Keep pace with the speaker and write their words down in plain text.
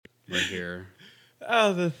right here.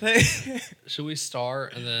 Oh, the thing. Should we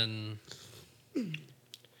start and then?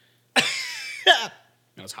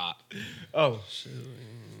 That was hot. Oh.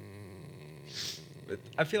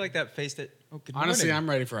 I feel like that faced it. Oh, good Honestly, morning. I'm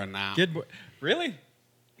ready for a nap. Really?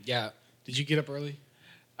 Yeah. Did you get up early?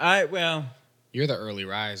 Well, You're the early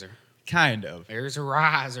riser. kind of. There's a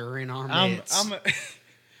riser in our midst.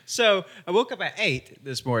 So I woke up at 8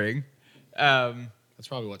 this morning. That's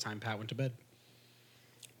probably what time Pat went to bed.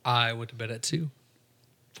 I went to bed at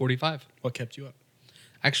 2:45. What kept you up?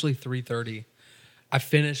 Actually, 3:30. I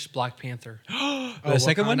finished Black Panther, The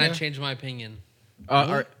second one? and I changed my opinion.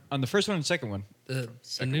 On the first one and second one. The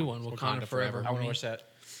Second new one. one, Wakanda Wakanda Forever. I want to watch that.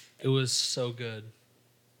 It was so good.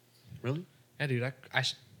 Really? Yeah, dude,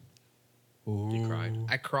 You cried.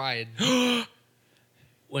 I cried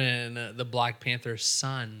when the Black Panther's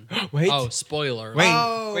son. Wait. Oh, spoiler.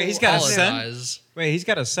 Wait, he's got a son? Apologize. Wait, he's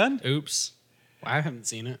got a son? Oops. Well, I haven't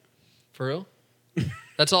seen it. For real?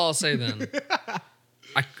 That's all I'll say then.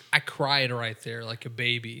 I cried right there like a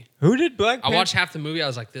baby. Who did Black I Panther? watched half the movie. I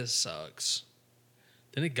was like, this sucks.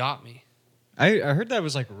 Then it got me. I heard that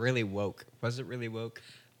was like really woke. Was it really woke?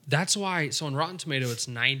 That's why. So on Rotten Tomato, it's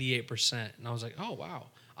 98%. And I was like, oh, wow.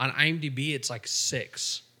 On IMDb, it's like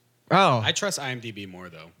 6. Oh. I trust IMDb more,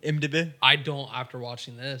 though. IMDb? I don't after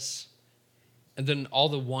watching this. And then all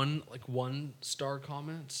the 1 star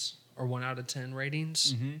comments or 1 out of 10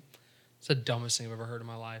 ratings. Mm-hmm. It's the dumbest thing I've ever heard in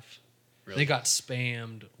my life. Really? They got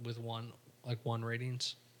spammed with 1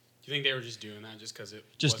 ratings. Do you think they were just doing that just because it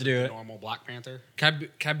Just to wasn't do the it? normal Black Panther? Can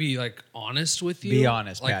I be like honest with you? Be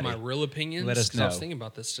honest, like Patty. my real opinions. Let us 'Cause I was know. thinking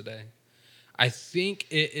about this today. I think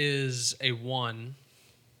it is a 1.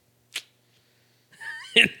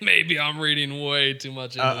 And maybe I'm reading way too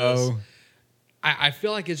much into this. I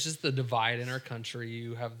feel like it's just the divide in our country.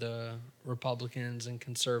 You have the Republicans and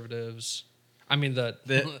conservatives. I mean you have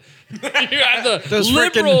the Those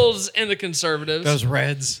liberals and the conservatives. Those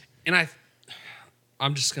Reds. And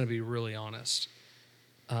I'm just going to be really honest.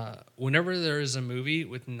 Whenever there is a movie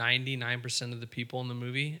with 99% of the people in the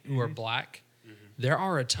movie who are black, there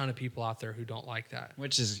are a ton of people out there who don't like that.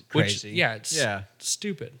 Which is crazy. It's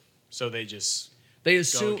stupid. So they just They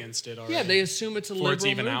assume against it already? Yeah, they assume it's a Before it's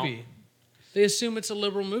liberal even out? movie. They assume it's a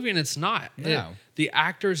liberal movie, and it's not. No. The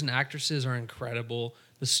actors and actresses are incredible.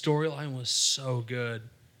 The storyline was so good,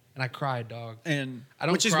 and I cried, dog. And I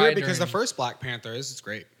don't Which is cry weird because the during- first Black Panther is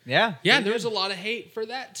great. yeah. Yeah, they there was did. a lot of hate for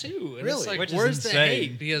that too. And Really? it's like, Which is where's the insane.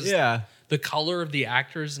 hate? Because Yeah. the color of the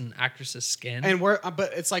actors and actresses' skin. And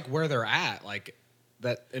but it's like where they're at, like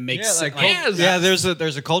that it makes Yeah, sense. like, Yes. yeah,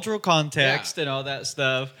 there's a cultural context and all that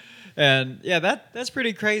stuff. And yeah, that's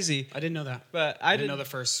pretty crazy. I didn't know that. But I didn't know the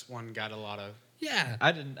first one got a lot of. yeah.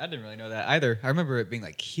 I didn't really know that either. I remember it being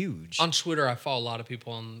like huge. On Twitter, I follow a lot of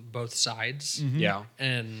people on both sides. Yeah.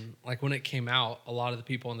 And like when it came out, a lot of the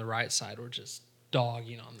people on the right side were just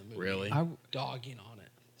dogging on the movie. Really? Dogging on it.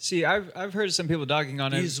 See, I've heard some people dogging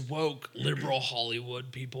on it. These woke liberal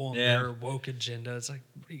Hollywood people and Yeah. their woke agenda. It's like,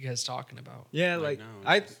 what are you guys talking about? Yeah, Like, like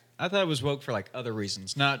no, it's I thought it was woke for like other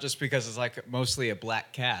reasons, not just because it's like mostly a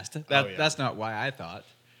black cast. That's not why I thought.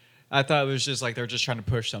 I thought it was just like they're just trying to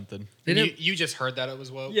push something. They didn't, You just heard that it was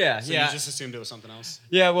woke? Yeah, So yeah. you just assumed it was something else?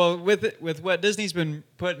 Yeah, well, with what Disney's been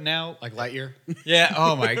putting out, Like Lightyear? yeah.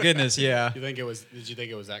 Oh my goodness, yeah. Did you think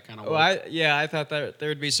it was that kind of Well, woke? I thought that there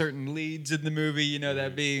would be certain leads in the movie,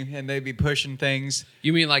 they'd be pushing things,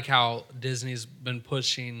 you mean like how Disney's been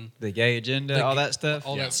pushing the gay agenda, all that stuff.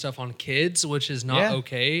 all Yeah. that stuff on kids, which is not Yeah.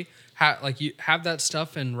 okay. You have that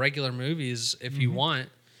stuff in regular movies if you want.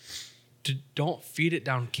 Don't feed it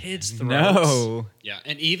down kids' throats. No. Yeah,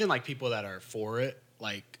 and even like people that are for it,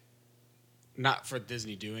 like not for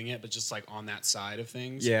Disney doing it, but just like on that side of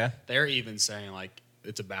things. Yeah. They're even saying like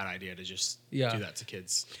it's a bad idea to just do that to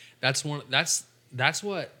kids. That's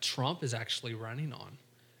what Trump is actually running on.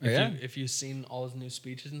 If you've seen all his new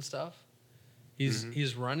speeches and stuff,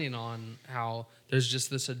 he's running on how there's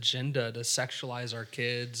just this agenda to sexualize our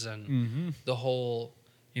kids and the whole,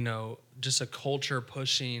 just a culture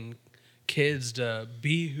pushing kids to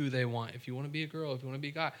be who they want. If you want to be a girl, if you want to be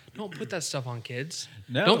a guy, don't put that stuff on kids.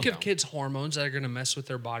 No. Don't give kids hormones that are going to mess with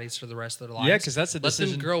their bodies for the rest of their lives. Yeah, 'cause that's a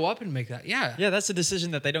decision- Let them grow up and make that. Yeah. Yeah, that's a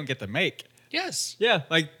decision that they don't get to make. Yes. Yeah,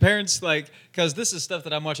 like parents, because this is stuff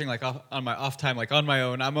that I'm watching on my off time, like on my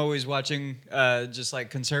own. I'm always watching just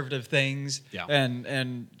like conservative things, Yeah.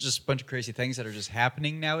 and just a bunch of crazy things that are just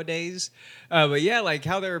happening nowadays. But yeah, like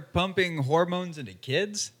how they're pumping hormones into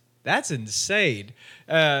kids. That's insane.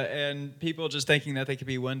 And people just thinking that they could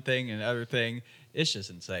be one thing and another thing. It's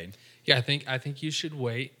just insane. Yeah, I think you should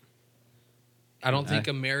wait. I don't think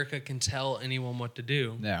America can tell anyone what to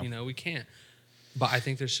do. No. We can't. But I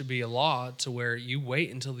think there should be a law to where you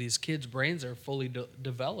wait until these kids' brains are fully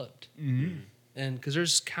developed. Mm-hmm. And because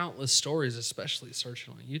there's countless stories, especially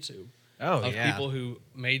searching on YouTube, of people who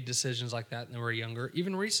made decisions like that when they were younger,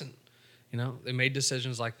 even recent. You know, they made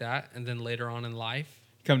decisions like that, and then later on in life,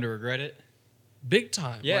 come to regret it. Big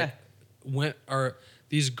time. Yeah.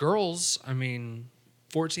 These girls,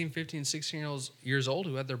 14, 15, 16 years old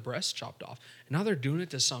who had their breasts chopped off. And now they're doing it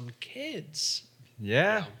to some kids.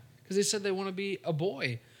 Yeah. Because they said they want to be a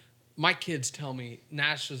boy. My kids tell me,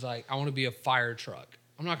 Nash was like, I want to be a fire truck.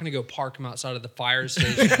 I'm not going to go park him outside of the fire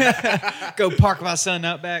station. Go park my son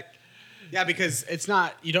out back. Yeah, because it's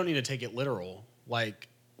not, you don't need to take it literal. Like,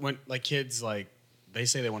 when kids, they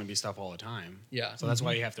say they want to be stuff all the time. Yeah. So that's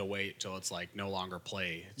why you have to wait till it's no longer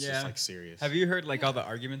play. It's just serious. Have you heard all the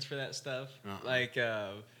arguments for that stuff? Like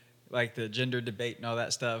the gender debate and all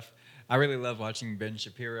that stuff. I really love watching Ben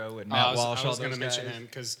Shapiro and Matt Walsh. I was going to mention him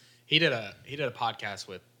because he did a podcast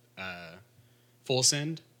with Full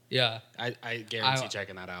Send. Yeah. I guarantee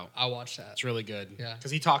checking that out. I watched that. It's really good. Yeah.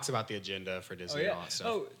 Because he talks about the agenda for Disney and all that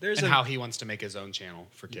stuff. And how he wants to make his own channel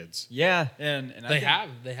for kids. Yeah. And they have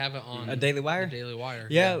it on a Daily Wire? The Daily Wire.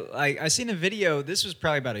 Yeah. I seen a video. This was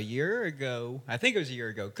probably about a year ago. I think it was a year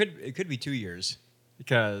ago. It could be 2 years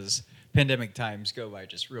because pandemic times go by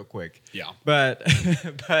just real quick. Yeah. But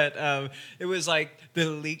it was the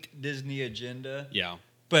leaked Disney agenda. Yeah.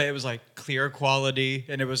 But it was clear quality,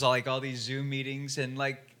 and it was all these Zoom meetings, and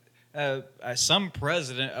some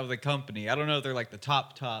president of the company. I don't know if they're the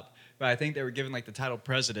top, but I think they were given the title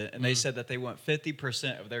president, and they said that they want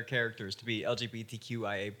 50% of their characters to be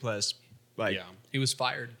LGBTQIA plus. He was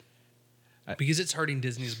fired because it's hurting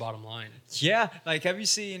Disney's bottom line. Yeah, have you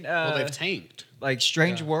seen? Well, they've tanked.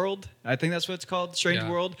 Strange World. I think that's what it's called. Strange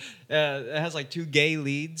World. It has 2 gay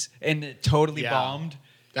leads, and it totally bombed.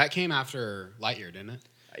 That came after Lightyear, didn't it?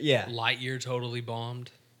 Yeah, Lightyear totally bombed.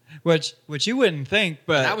 Which you wouldn't think,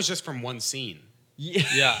 but that was just from one scene.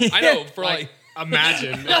 Yeah, I know. For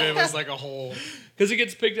imagine if it was a whole. Because it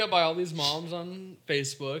gets picked up by all these moms on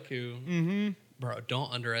Facebook who, bro,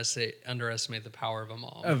 don't underestimate the power of a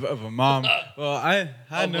mom. Of a mom. Well,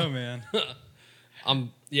 I know, man.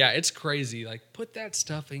 Yeah, it's crazy. Put that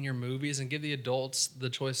stuff in your movies and give the adults the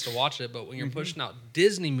choice to watch it. But when you're pushing out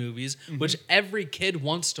Disney movies, which every kid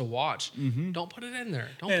wants to watch, don't put it in there.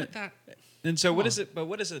 Don't put that. And so what does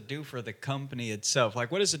it do for the company itself? What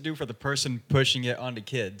does it do for the person pushing it onto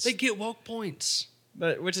kids? They get woke points.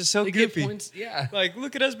 Which is so they goofy. Get points, yeah.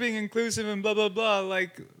 Look at us being inclusive and blah, blah, blah.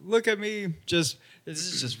 Look at me. This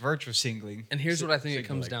is just virtue signaling. And here's what I think it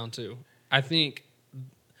comes down to. I think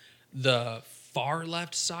the far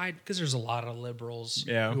left side, because there's a lot of liberals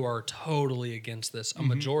who are totally against this, a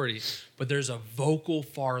majority, but there's a vocal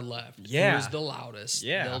far left who is the loudest.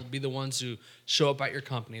 Yeah. They'll be the ones who show up at your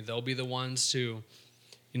company. They'll be the ones who,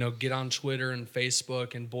 get on Twitter and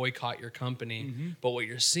Facebook and boycott your company. But what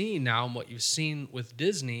you're seeing now and what you've seen with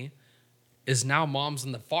Disney is now moms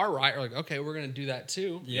on the far right are okay, we're going to do that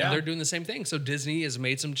too. Yeah. And they're doing the same thing. So Disney has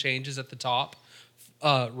made some changes at the top.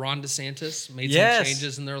 Ron DeSantis made some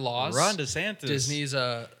changes in their laws. Ron DeSantis. Disney's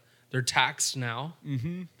they're taxed now.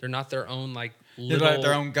 They're not their own they're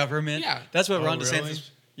their own government. Yeah. That's what Ron DeSantis. Really?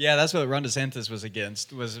 Yeah, that's what Ron DeSantis was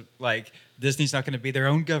against. Was Disney's not going to be their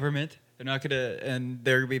own government. They're not going to, and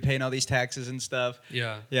they're going to be paying all these taxes and stuff.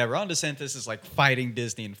 Yeah. Yeah, Ron DeSantis is fighting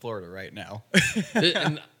Disney in Florida right now.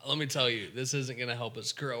 And let me tell you, this isn't going to help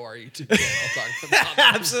us grow our YouTube channel.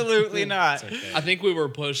 Absolutely not. Okay. I think we were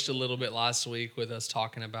pushed a little bit last week with us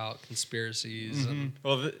talking about conspiracies. And,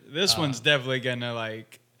 Well, this one's definitely going to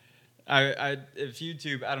if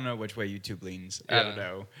YouTube, I don't know which way YouTube leans. I don't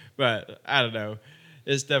know. But I don't know.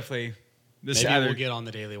 It's definitely this. Maybe we'll get on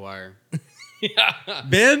the Daily Wire.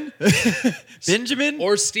 Ben? Benjamin?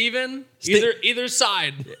 or Steven. Either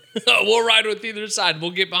side. We'll ride with either side.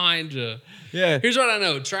 We'll get behind you. Yeah. Here's what I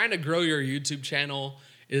know. Trying to grow your YouTube channel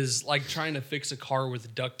is like trying to fix a car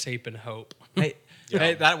with duct tape and hope. Hey,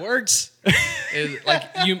 that works.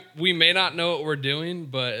 We may not know what we're doing,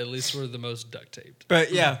 but at least we're the most duct taped. But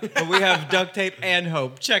we have duct tape and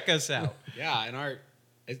hope. Check us out. Yeah, and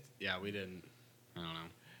we didn't. I don't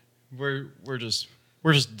know. We're just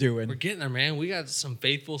doing. We're getting there, man. We got some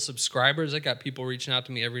faithful subscribers. I got people reaching out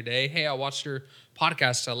to me every day. Hey, I watched your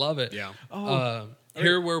podcast. I love it. Yeah.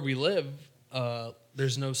 Here where we live,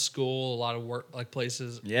 there's no school. A lot of work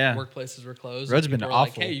places. Yeah. Workplaces were closed. Roads have been People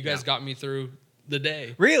awful. were hey, you guys got me through the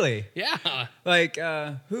day. Really? Yeah.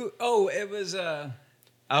 Who? Oh, it was.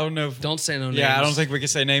 I don't know. Don't say no names. Yeah, I don't think we can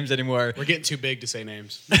say names anymore. We're getting too big to say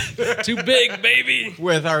names. Too big, baby.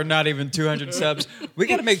 With our not even 200 subs, we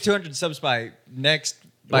got to make 200 subs by next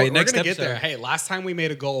by We're next gonna get episode. there. Hey, last time we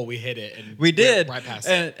made a goal, we hit it. And We did, right past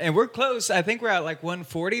it. and we're close. I think we're at like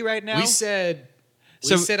 140 right now. We said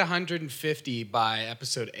So- 150 by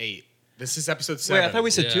episode 8. This is episode 7. Wait, I thought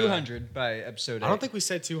we said Yeah. 200 by episode 8. I don't think we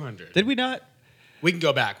said 200. Did we not? We can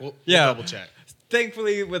go back. We'll double check.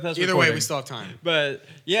 Thankfully, with us Either way, recording. we still have time. But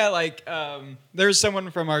yeah, like there's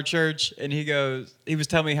someone from our church, and he was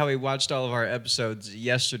telling me how he watched all of our episodes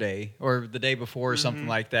yesterday or the day before or something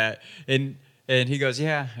like that, and he goes,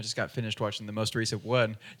 yeah, I just got finished watching the most recent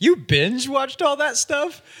one. You binge watched all that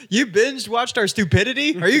stuff? You binge watched our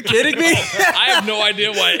stupidity? Are you kidding me? I have no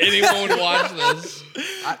idea why anyone would watch this.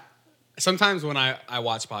 Sometimes when I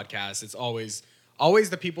watch podcasts, it's always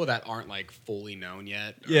the people that aren't like fully known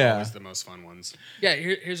yet are always the most fun ones. Yeah,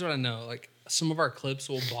 here's what I know. Like some of our clips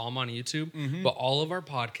will bomb on YouTube, but all of our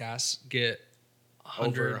podcasts get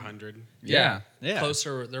 100. Over 100. Yeah.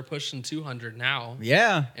 Closer. They're pushing 200 now.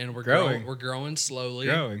 Yeah, And we're growing. growing. We're growing slowly.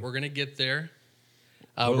 Growing. We're gonna get there.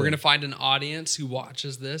 Totally. We're gonna find an audience who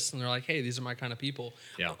watches this, and they're like, "Hey, these are my kind of people."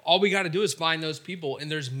 Yeah. All we got to do is find those people,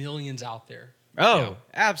 and there's millions out there. Oh, Yeah.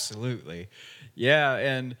 absolutely. Yeah,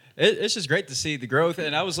 and it's just great to see the growth.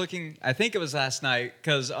 And I was looking, I think it was last night,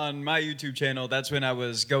 because on my YouTube channel, that's when I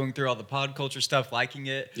was going through all the pod culture stuff, liking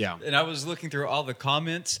it. Yeah. And I was looking through all the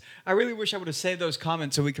comments. I really wish I would have saved those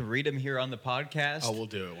comments so we could read them here on the podcast. Oh, we'll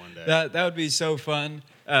do it one day. That would be so fun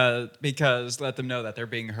because let them know that they're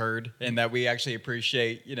being heard and that we actually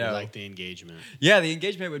appreciate, We like the engagement. Yeah, the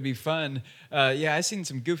engagement would be fun. Yeah, I seen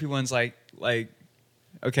some goofy ones like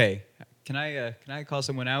okay, can I call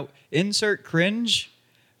someone out? Insert cringe.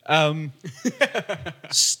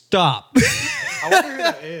 Stop. I wonder who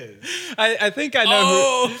that is. I think I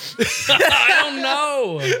know who. I don't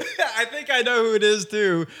know. I think I know who it is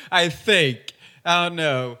too. I think. I don't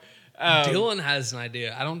know. Dylan has an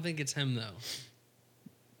idea. I don't think it's him though.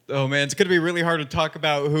 Oh man, it's gonna be really hard to talk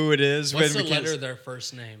about who it is. What's the when we can't- letter of their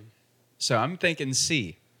first name? So I'm thinking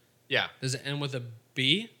C. Yeah. Does it end with a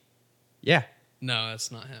B? Yeah. No,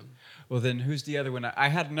 that's not him. Well, then who's the other one? I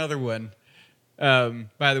had another one.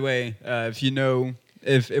 By the way, if you know,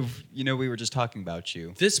 if you know, we were just talking about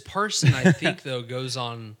you. This person, I think, though, goes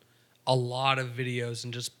on a lot of videos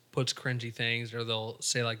and just puts cringy things, or they'll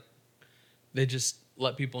say like, they just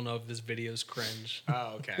let people know if this video's cringe.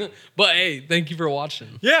 Oh, okay. But hey, thank you for watching.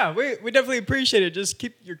 Yeah, we definitely appreciate it. Just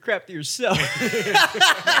keep your crap to yourself.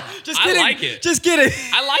 Just I kidding. like it. Just kidding.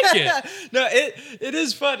 I like it. No, it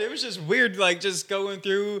is fun. It was just weird, like just going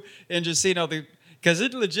through and just seeing all the, because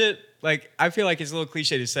it legit, like I feel like it's a little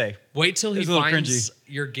cliche to say. Wait till he It's a little finds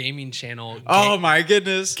your gaming channel. Oh my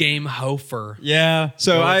goodness. Game Hofer. Yeah.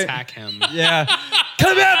 So Go I attack him. Yeah.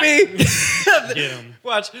 Come at me. Get him.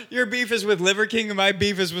 Watch. Your beef is with Liver King, and my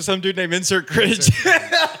beef is with some dude named Insert Cringe.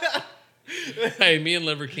 Hey, me and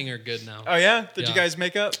Liver King are good now. Oh yeah. Did you Yeah. guys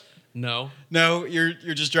make up? No, No. You're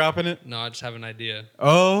just dropping it. no, I just have an idea.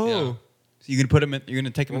 Oh. Yeah. So you gonna put him in? You're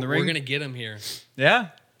gonna take him in the ring? We're gonna get him here. Yeah.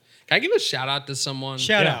 Can I give a shout out to someone?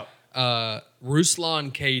 Shout out.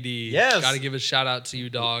 Ruslan KD. Yes. Got to give a shout out to you,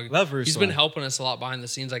 dog. Love He's Ruslan. been helping us a lot behind the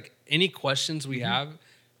scenes. Like any questions we have,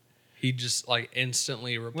 he just like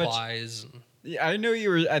instantly replies. Yeah, I know you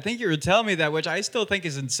were. I think you were telling me that, which I still think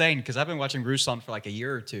is insane because I've been watching Ruslan for like a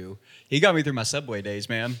year or two. He got me through my Subway days,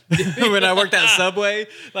 man. When I worked at Subway,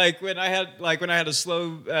 like when I had a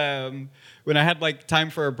slow, when I had like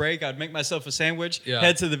time for a break, I'd make myself a sandwich, Yeah.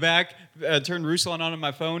 head to the back, turn Ruslan on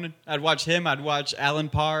my phone. I'd watch him. I'd watch Alan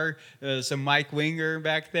Parr, some Mike Winger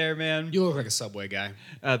back there, man. You look like a Subway guy.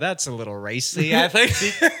 That's a little racy, I think.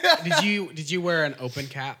 Did you wear an open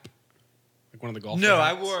cap? Like one of the golf No,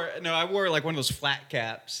 hats? I wore like one of those flat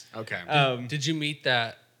caps. Okay. Did you meet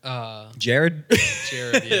that Jared.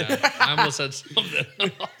 Jared? Yeah, I almost said something.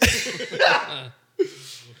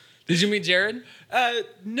 Did you meet Jared?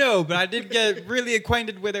 No, but I did get really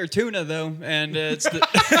acquainted with their tuna though, and it's the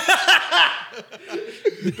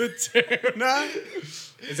tuna?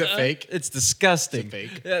 Is it fake? it's disgusting. Is it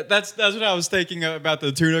fake? Yeah, that's what I was thinking about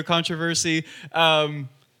the tuna controversy.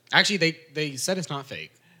 Actually, they said it's not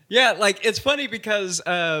fake. Yeah, like it's funny because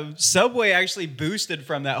Subway actually boosted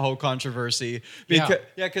from that whole controversy.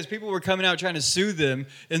 Because people were coming out trying to sue them,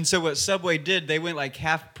 and so what Subway did, they went like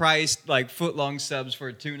half price, like foot-long subs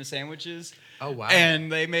for tuna sandwiches. Oh wow!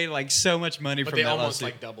 And they made like so much money But from they that almost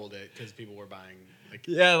lawsuit. like doubled it because people were buying. Like,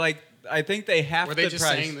 Yeah, like I think they half were they the just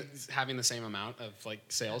price. saying that having the same amount of like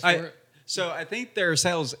sales for it? So I think their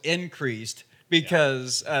sales increased,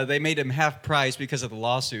 because they made them half price because of the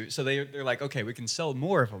lawsuit. So they're like, okay, we can sell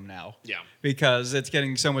more of them now. Yeah. Because it's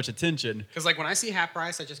getting so much attention. Because like when I see half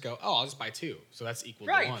price, I just go, oh, I'll just buy 2. So that's equal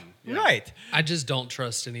to 1. Yeah. Right. I just don't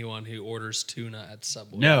trust anyone who orders tuna at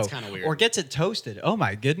Subway. No. It's kind of weird. Or gets it toasted. Oh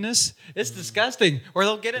my goodness. It's disgusting. Or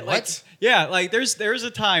they'll get it like, What? yeah, like there's a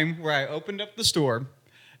time where I opened up the store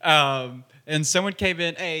and someone came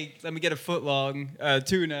in, hey, let me get a foot long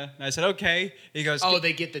tuna. And I said, okay. He goes, oh,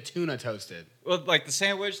 they get the tuna toasted. well, like the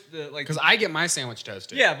sandwich, Because I get my sandwich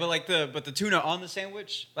toasted. yeah, but the tuna on the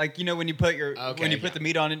sandwich, like when you put the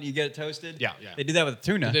meat on it, and you get it toasted. Yeah, yeah. They do that with the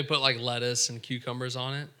tuna. Do they put like lettuce and cucumbers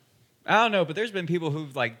on it? I don't know, but there's been people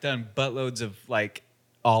who've like done buttloads of like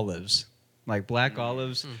olives, like black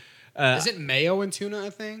olives. Is it mayo and tuna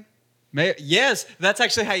a thing? Yes, that's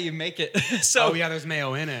actually how you make it. So oh yeah, there's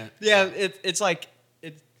mayo in it. yeah, it's like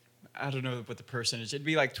I don't know what the percentage. It'd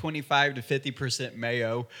be like 25 to 50%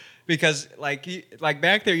 mayo, because like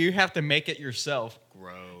back there you have to make it yourself.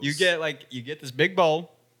 Gross. You get this big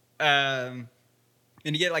bowl, and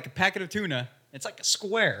you get like a packet of tuna. It's like a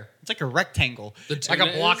square. It's like a rectangle. Like a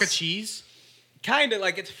block of cheese? Kind of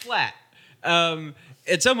like it's flat.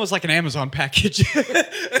 It's almost like an Amazon package.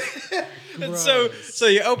 And so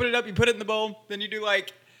you open it up, you put it in the bowl, then you do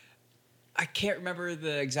like, I can't remember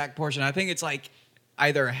the exact portion. I think it's like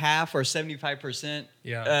either half or 75%.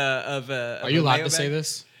 Yeah. Are you allowed to say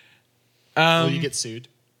this? Will you get sued?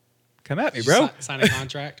 Come at me, bro. Sign a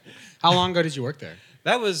contract. How long ago did you work there?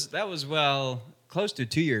 That was well close to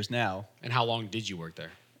 2 years now. And how long did you work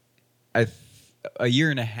there? A year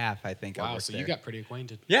and a half, I think. I Wow, worked so there. you got pretty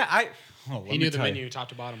acquainted. Yeah, He knew the menu top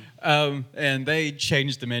to bottom. And they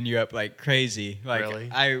changed the menu up like crazy. Like Really?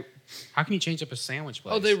 How can you change up a sandwich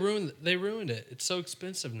place? Oh, they ruined it. It's so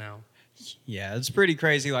expensive now. Yeah, it's pretty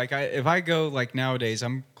crazy. Like if I go like nowadays,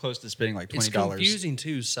 I'm close to spending like $20. It's confusing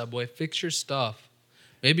too, Subway. Fix your stuff.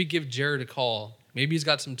 Maybe give Jared a call. Maybe he's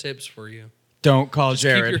got some tips for you. Don't call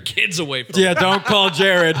Jared. Keep your kids away from Yeah, him. don't call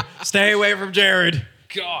Jared. Stay away from Jared.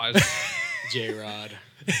 Gosh. J-Rod.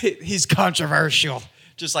 He's controversial,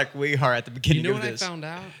 just like we are at the You beginning know of what this. I found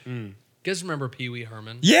out? You guys remember Pee Wee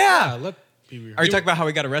Herman? Yeah. Let Are you talking about how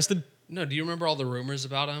he got arrested? No, do you remember all the rumors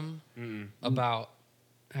about him? About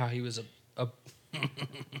how he was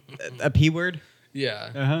A P word?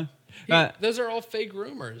 yeah. Uh-huh. Those are all fake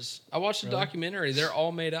rumors. I watched a documentary. They're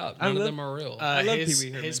all made up. None of them are real. I love his, Pee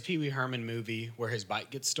Wee Herman. his Pee Wee Herman movie where his bike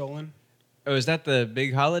gets stolen. Oh, is that the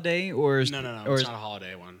big holiday, or is No, or it's is, not a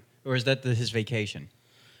holiday one. or is that his vacation?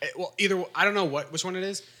 Well, either I don't know which one it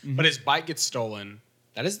is, but his bike gets stolen.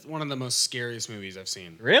 That is one of the most scariest movies I've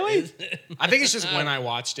seen. Really? I think it's just when I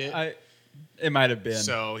watched it. It might have been.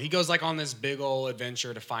 So he goes like on this big old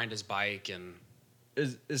adventure to find his bike, and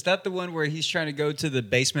Is that the one where he's trying to go to the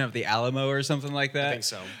basement of the Alamo or something like that? I think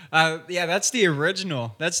so. Yeah, that's the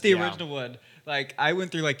original. That's the Yeah. original one. Like I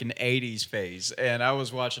went through like an '80s phase, and I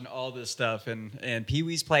was watching all this stuff, and Pee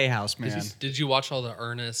Wee's Playhouse, man. Did you watch all the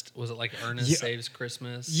Ernest? Was it like Ernest Yeah. Saves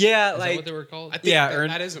Christmas? Yeah, Is like that what they were called? I think Yeah,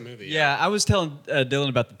 that is a movie. Yeah, I was telling Dylan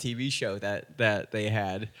about the TV show that they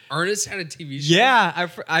had. Ernest had a TV show. Yeah,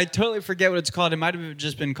 I totally forget what it's called. It might have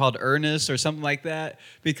just been called Ernest or something like that,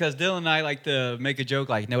 because Dylan and I like to make a joke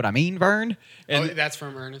like, know what I mean, Vern? And Oh, that's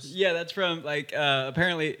from Ernest. yeah, that's from like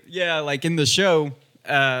apparently, yeah, like in the show,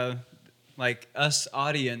 like us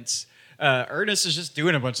audience, Ernest is just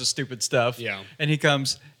doing a bunch of stupid stuff. Yeah. And he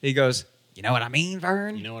goes, you know what I mean,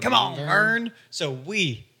 Vern? You know what Come I mean, on, Vern? Vern. So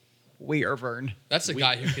we are Vern. That's a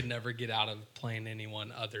guy who could never get out of playing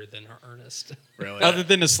anyone other than Ernest. Really? Other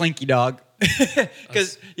than a Slinky dog.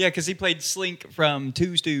 Because he played Slink from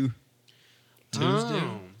Two Stew.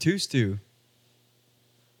 Oh. Two Stew.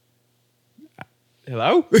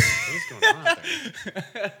 Hello? What is going on out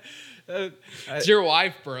there? It's your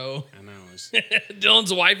wife, bro. I know.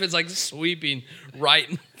 Dylan's wife is like sweeping right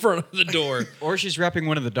in front of the door. Or she's wrapping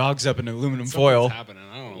one of the dogs up in aluminum Something's foil. happening.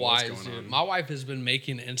 I don't know Why, what's going dude? on. My wife has been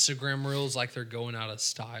making Instagram reels like they're going out of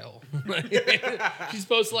style. She's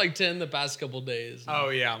posted like 10 the past couple days. Oh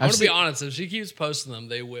yeah. I'm gonna be honest. If she keeps posting them,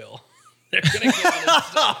 they will. They're gonna get out of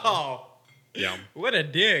style. Yeah. What a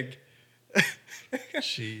dig.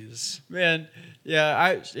 Jeez. Man,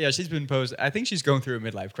 she's been posting. I think she's going through a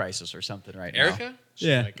midlife crisis or something right now. Erica?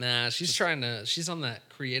 Yeah. Nah, she's on that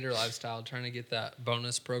creator lifestyle, trying to get that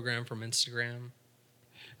bonus program from Instagram.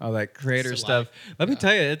 All that creator It's a stuff. life. Let me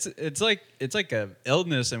tell you, it's like a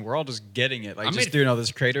illness, and we're all just getting it. Like I just made- doing all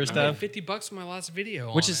this creator I made stuff, $50 on my last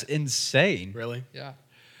video, which on is it. insane. Really? Yeah.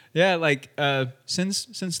 Yeah, like since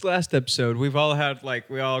the last episode, we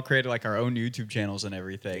all created like our own YouTube channels and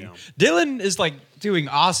everything. Yeah. Dylan is like doing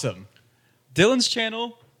awesome. Dylan's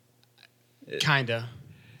channel, Kinda.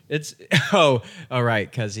 It's all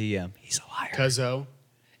right, because he's a liar. Cuzzo.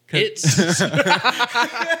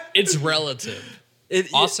 It's relative.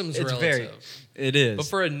 Awesome's relative. It is. But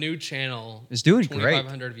for a new channel, it's doing great.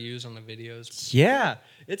 2,500 views on the videos. Yeah,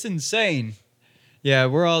 it's insane. Yeah,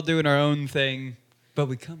 we're all doing our own thing, but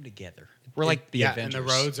we come together. We're like the Avengers. And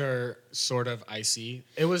the roads are sort of icy.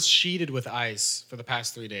 It was sheeted with ice for the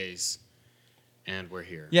past 3 days, and we're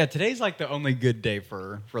here. Yeah, today's like the only good day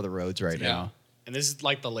for the roads right now. And this is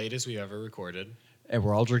like the latest we've ever recorded. And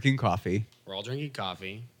we're all drinking coffee. We're all drinking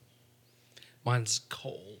coffee. Mine's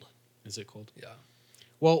cold. Is it cold? Yeah.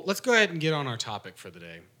 Well, let's go ahead and get on our topic for the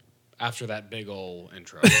day after that big old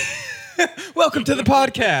intro. Welcome to the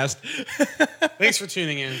podcast. Thanks for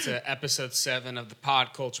tuning in to episode 7 of the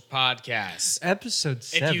Pod Culture Podcast. Episode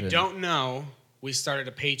 7. If you don't know, we started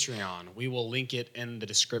a Patreon. We will link it in the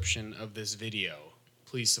description of this video.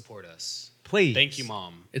 Please support us. Please. Thank you,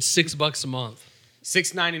 Mom. It's $6 a month.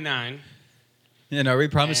 $6.99. And are we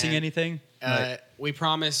promising And, anything? We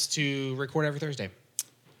promise to record every Thursday.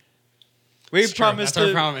 We It's true. promise That's to.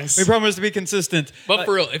 our promise. We promise to be consistent. But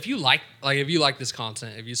for real, if you like this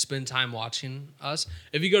content, if you spend time watching us,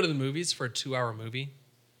 if you go to the movies for a 2-hour movie,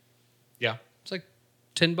 Yeah. it's like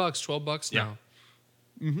 $10, $12 now.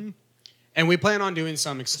 Mm-hmm. And we plan on doing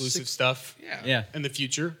some exclusive stuff Yeah. in the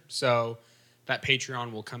future. So that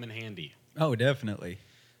Patreon will come in handy. Oh, definitely.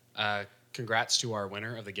 Congrats to our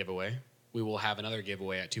winner of the giveaway. We will have another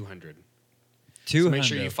giveaway at 200. 200. So make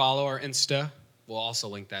sure you follow our Insta. We'll also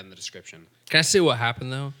link that in the description. Can I say what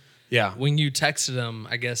happened though? Yeah. When you texted him,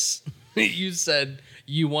 I guess you said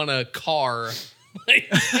you want a car.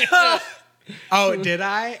 Oh, did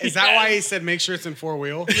I? Is that why he said make sure it's in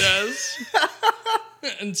 4-wheel? Yes.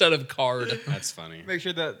 Instead of card. That's funny. Make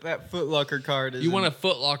sure that Foot Locker card is. You want a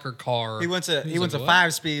Foot Locker car. He wants a He's like, a what?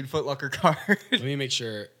 5-speed Foot Locker card. Let me make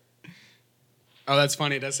sure. Oh, that's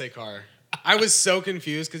funny. It does say car. I was so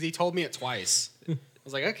confused because he told me it twice. I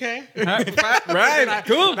was like, okay. Right.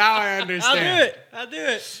 Cool. Now I understand. I'll do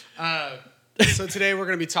it. So today we're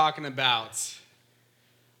going to be talking about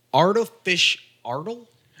Arnold.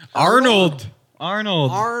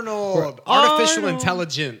 Artificial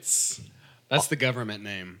intelligence. That's the government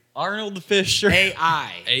name. Arnold Fisher.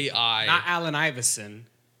 AI. AI. Not Allen Iverson.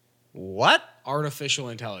 What? Artificial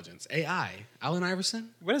intelligence. AI. Allen Iverson?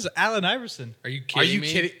 What is Allen Iverson? Are you kidding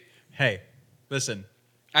me? kidding? Hey, listen.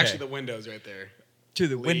 Actually, Okay. the window's right there. To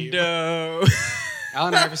the Leave. window.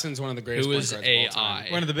 Allen Iverson's one of the greatest Who point is guards of all time.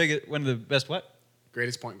 AI? one of the best what?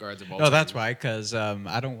 Greatest point guards of all Oh, time. that's why, because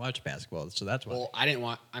I don't watch basketball, so that's why. Well, I didn't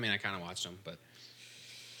want. I mean, I kind of watched them, but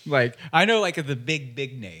Like, I know, like, of the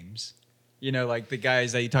big names. You know, like the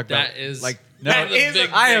guys that you talked about. That is like, one that of the is big,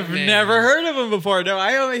 I big have names. never heard of him before. No,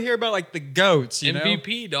 I only hear about like the goats. You know,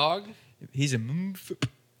 MVP dog. he's a.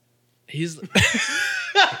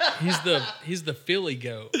 He's the Philly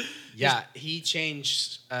goat. yeah, he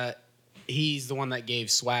changed. He's the one that gave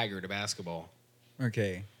swagger to basketball.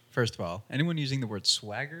 Okay, first of all, anyone using the word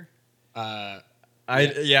swagger? Uh, I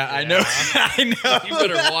know. I know. You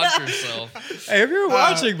better watch yourself. Hey, if you're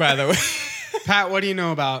watching, by the way. Pat, what do you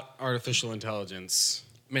know about artificial intelligence?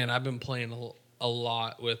 Man, I've been playing a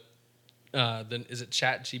lot with. Is it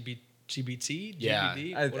Chat GBT? Yeah.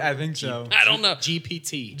 GBD? I think so. I don't know.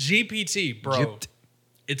 GPT. GPT, bro. Gypped.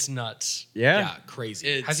 It's nuts. Yeah. Crazy.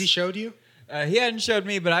 It's- Has he showed you? He hadn't showed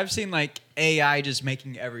me, but I've seen like AI just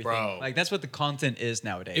making everything. Bro. Like that's what the content is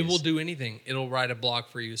nowadays. It will do anything. It'll write a blog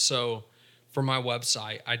for you. So, for my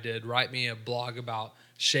website, I did write me a blog about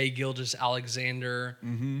Shea Gilgeous-Alexander.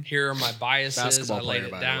 Here are my biases. Basketball I laid player,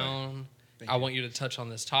 it by the down. I want you to touch on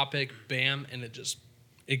this topic. Bam, and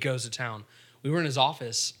it goes to town. We were in his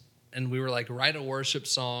office, and we were like, write a worship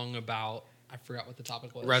song about. I forgot what the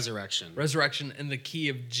topic was. Resurrection in the key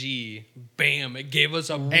of G. Bam! It gave us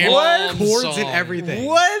a And bomb chords song. and everything.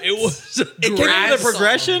 What? It was. It came with a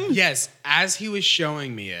progression. Yes. As he was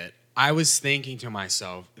showing me it, I was thinking to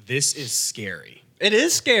myself, "This is scary." It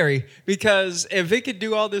is scary because if it could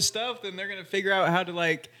do all this stuff, then they're gonna figure out how to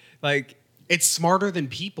like It's smarter than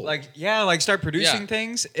people. start producing Yeah.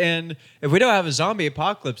 things. And if we don't have a zombie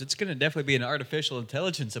apocalypse, it's gonna definitely be an artificial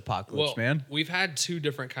intelligence apocalypse, man. We've had two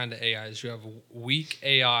different kind of AIs. You have weak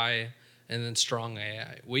AI and then strong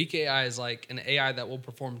AI. Weak AI is like an AI that will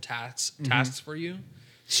perform tasks for you.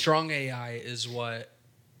 Strong AI is what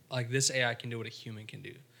like this AI can do what a human can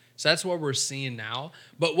do. So that's what we're seeing now.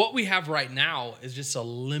 But what we have right now is just a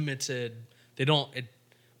limited.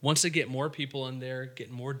 Once they get more people in there,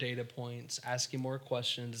 getting more data points, asking more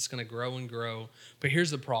questions, it's going to grow and grow. But here's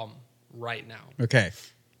the problem right now. Okay.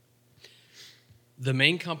 The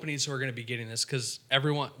main companies who are going to be getting this, because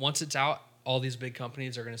everyone, once it's out, all these big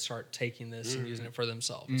companies are going to start taking this and using it for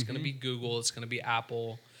themselves. It's going to be Google. It's going to be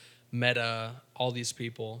Apple, Meta, all these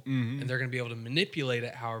people. And they're going to be able to manipulate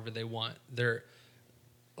it however they want. They're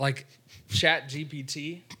like Chat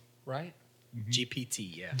GPT, right?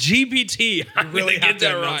 GPT, yeah. GPT. I really get have to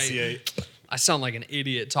that enunciate. right. I sound like an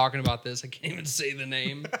idiot talking about this. I can't even say the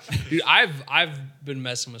name. Dude, I've been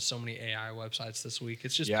messing with so many AI websites this week.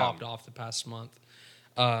 It's just popped off the past month.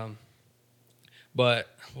 But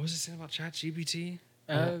what was it saying about ChatGPT?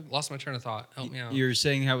 Lost my train of thought. Help me out. You're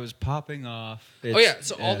saying how it was popping off.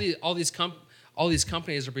 So all these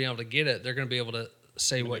companies are being able to get it. They're going to be able to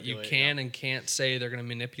say what you can and can't say. They're going to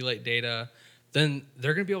manipulate data. Then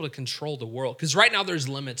they're going to be able to control the world. Because right now there's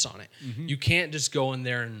limits on it. You can't just go in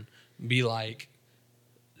there and be like,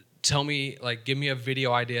 give me a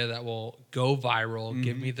video idea that will go viral.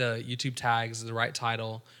 Give me the YouTube tags, the right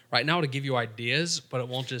title. Right now it'll give you ideas, but it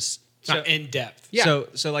won't just... It's not in depth. Yeah.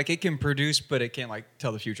 So like it can produce, but it can't like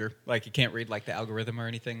tell the future. Like it can't read like the algorithm or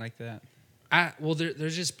anything like that.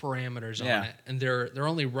 There's just parameters on it, and they're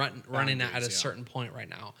only running that at a certain point right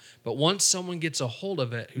now. But once someone gets a hold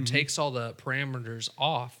of it, who takes all the parameters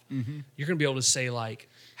off, you're gonna be able to say like,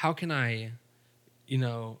 how can I, did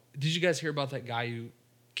you guys hear about that guy who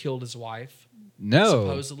killed his wife? No.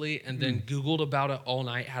 Supposedly, and then Googled about it all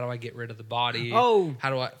night. How do I get rid of the body? Oh. How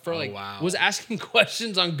do I was asking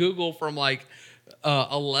questions on Google from like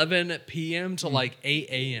 11 p.m. to like 8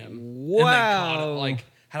 a.m. Wow. And then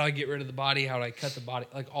how do I get rid of the body? How do I cut the body?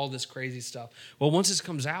 Like all this crazy stuff. Well, once this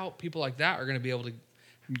comes out, people like that are going to be able to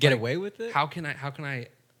get away with it. How can I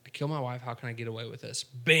kill my wife? How can I get away with this?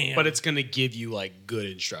 Bam. But it's going to give you like good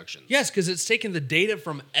instructions. Yes, because it's taking the data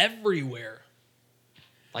from everywhere.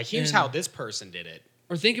 Like here's how this person did it.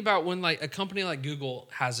 Or think about when like a company like Google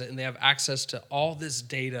has it and they have access to all this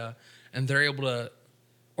data and they're able to,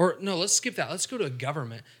 or no, let's skip that. Let's go to a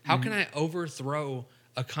government. How can I overthrow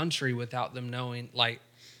a country without them knowing? Like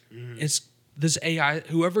it's this AI,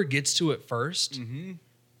 whoever gets to it first,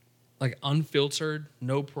 like unfiltered,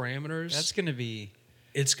 no parameters. It's going to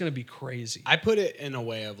be crazy. I put it in a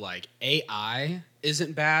way of like AI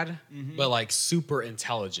isn't bad, but like super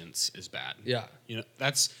intelligence is bad. Yeah.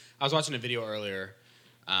 I was watching a video earlier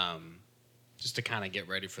just to kind of get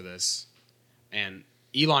ready for this. And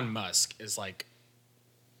Elon Musk is like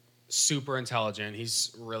super intelligent.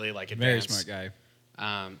 He's really like advanced. Very smart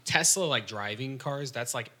guy. Tesla, like driving cars,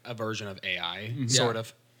 that's like a version of AI, sort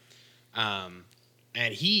of.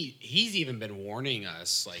 And he's even been warning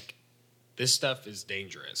us like, this stuff is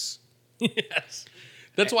dangerous. Yes.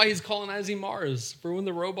 That's why he's colonizing Mars for when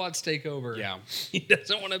the robots take over. Yeah. He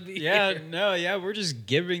doesn't want to be here. We're just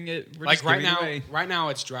giving it. We're like just right giving now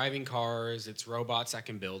it's driving cars, it's robots that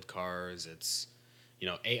can build cars, it's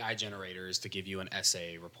AI generators to give you an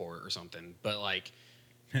essay report or something. But like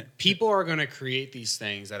people are going to create these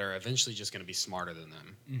things that are eventually just going to be smarter than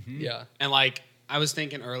them. Yeah. And like I was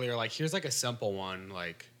thinking earlier, like here's like a simple one,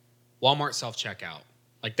 like Walmart self-checkout.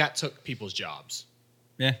 Like that took people's jobs.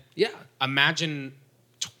 Yeah. Yeah. Imagine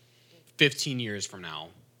 15 years from now,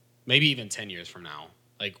 maybe even 10 years from now,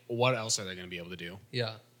 like what else are they going to be able to do?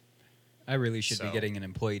 Yeah. I really should be getting an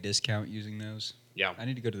employee discount using those. Yeah. I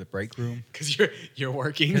need to go to the break room. Because you're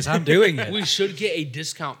working. Because I'm doing it. We should get a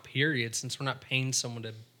discount period since we're not paying someone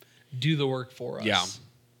to do the work for us. Yeah.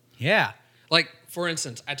 Yeah. Like, for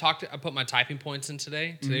instance, I put my typing points in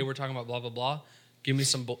today. Today we're talking about blah, blah, blah. Give me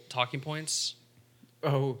some talking points.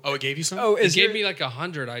 Oh, it gave you some? Oh, it gave me like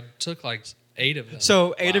 100. I took like 8 of them.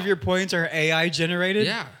 So 8 of your points are AI generated?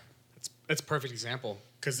 Yeah. That's a perfect example.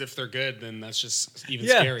 Because if they're good, then that's just even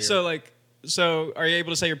Yeah. scarier. So are you able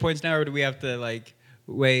to say your points now, or do we have to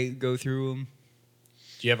go through them?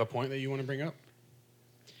 Do you have a point that you want to bring up?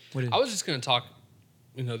 I was just going to talk,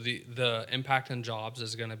 the impact on jobs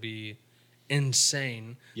is going to be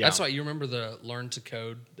insane. Yeah. That's why you remember the learn to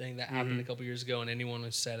code thing that happened a couple years ago, and anyone who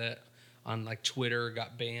said it on like Twitter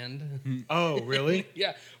got banned. Oh, really?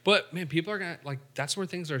 Yeah. But man, people are going to that's where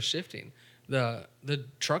things are shifting. The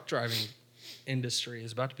truck driving industry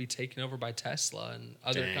is about to be taken over by Tesla and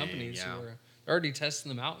other companies who are already testing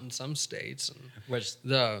them out in some states. And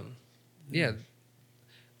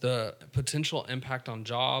the potential impact on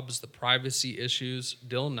jobs, the privacy issues.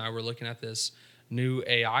 Dylan and I were looking at this new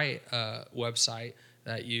AI website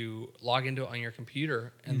that you log into on your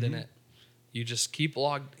computer, and then you just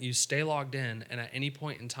you stay logged in, and at any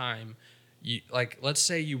point in time, let's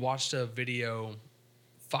say you watched a video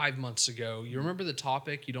 5 months ago. You remember the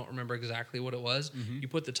topic, you don't remember exactly what it was. You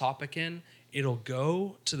put the topic in, it'll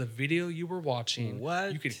go to the video you were watching.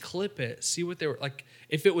 What? You could clip it, see what they were like.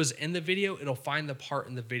 If it was in the video, it'll find the part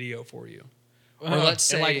in the video for you. Or let's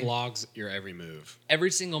say it like logs your every move. Every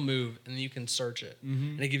single move, and then you can search it.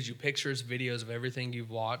 And it gives you pictures, videos of everything you've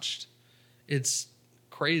watched. It's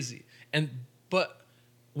crazy. But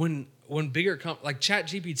when bigger like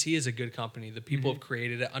ChatGPT is a good company. The people have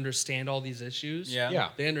created it, understand all these issues. Yeah.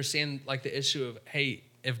 They understand like the issue of, hey,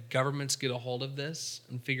 if governments get a hold of this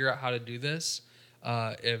and figure out how to do this,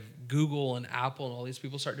 if Google and Apple and all these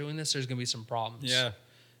people start doing this, there's going to be some problems. Yeah.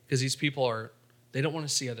 Because these people they don't want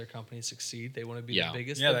to see other companies succeed. They want to be the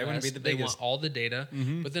biggest. Yeah, the they want to be best. the biggest. They want all the data.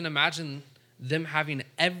 But then imagine them having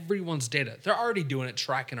everyone's data. They're already doing it,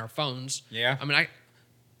 tracking our phones. Yeah. I mean,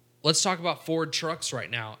 let's talk about Ford trucks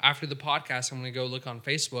right now. After the podcast, I'm going to go look on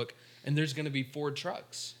Facebook, and there's going to be Ford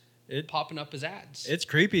trucks popping up as ads. It's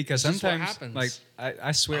creepy because It's just what sometimes, happens. like,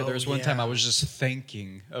 I swear there was one time I was just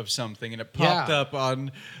thinking of something and it popped Yeah. up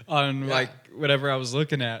on like whatever I was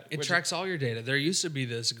looking at. It tracks all your data. There used to be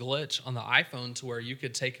this glitch on the iPhone to where you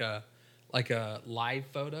could take a live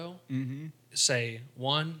photo, say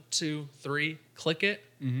 1, 2, 3, click it,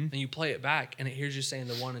 and you play it back, and it hears you saying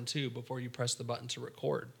the 1 and 2 before you press the button to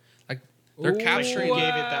record. Like they're Like capturing you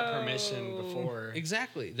gave it that permission before.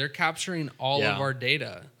 exactly. They're capturing all of our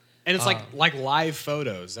data. And it's like live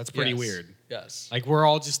photos. That's pretty Yes. weird. Yes. Like we're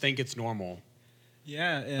all just think it's normal.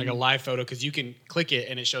 Yeah. And Like a live photo because you can click it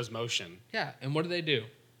and it shows motion. Yeah, and what do?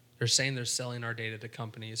 They're saying they're selling our data to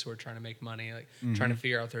companies who are trying to make money, like trying to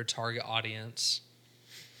figure out their target audience.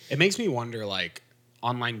 It makes me wonder, like,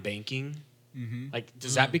 online banking. Like,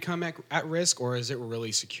 does that become at risk or is it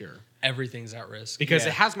really secure? Everything's at risk. Because Yeah.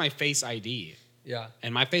 it has my Face ID. Yeah.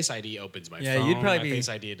 And my Face ID opens my Yeah, phone. you'd probably my be- Face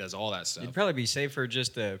ID does all that stuff. you'd probably be safer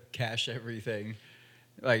just to cache everything.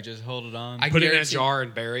 Like, just hold it on. I Put it in a guarantee- jar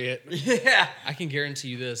and bury it. yeah. I can guarantee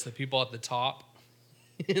you this: the people at the top,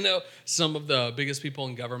 some of the biggest people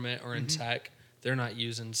in government or in tech, they're not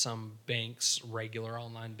using some bank's regular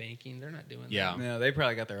online banking. They're not doing Yeah. that. No, they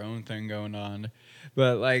probably got their own thing going on.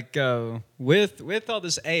 But like with all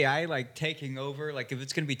this AI like taking over, like if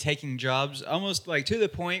it's going to be taking jobs almost like to the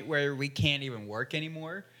point where we can't even work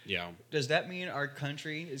anymore, Yeah. does that mean our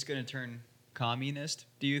country is going to turn communist,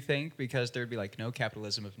 do you think? Because there'd be like no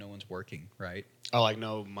capitalism if no one's working, right? Oh, like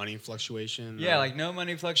no money fluctuation? Yeah, or- like no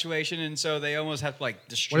money fluctuation, and so they almost have to like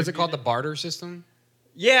distribute. What is it called? The barter system?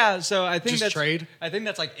 Yeah, so I think Just that's trade? I think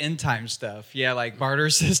that's like end time stuff. Yeah, like barter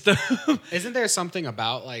system. Isn't there something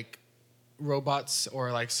about like robots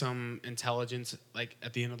or like some intelligence like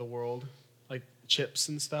at the end of the world? Like chips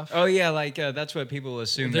and stuff? Oh yeah, like that's what people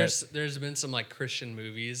assume. There's been some like Christian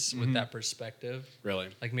movies with that perspective. Really?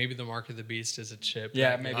 Like maybe the mark of the beast is a chip. Yeah,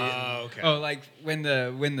 that- maybe. Oh, okay. Oh, like when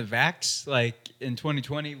the vax, like in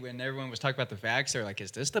 2020, when everyone was talking about the vax, they're like,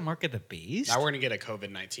 "Is this the mark of the beast?" Now we're going to get a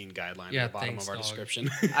COVID-19 guideline Yeah, at the bottom thanks, of our dog. description.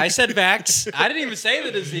 I said vax. I didn't even say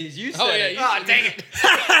the disease. You said Oh, yeah, it. you said dang it.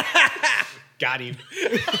 Got him.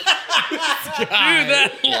 Dude,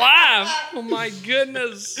 that laugh! Oh my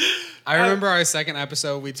goodness! I remember our second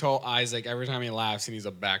episode, we told Isaac every time he laughs, he needs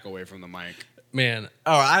to back away from the mic. Man,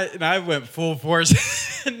 Oh, I went full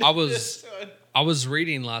force. I was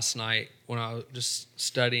reading last night when I was just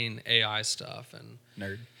studying AI stuff, and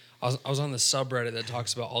Nerd. I was on the subreddit that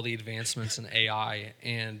talks about all the advancements in AI,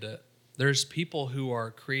 and there's people who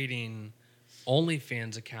are creating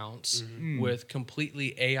OnlyFans accounts with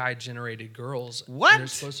completely AI generated girls. What? And they're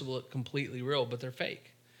supposed to look completely real, but they're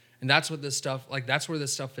fake. And that's what this stuff that's where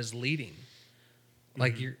this stuff is leading.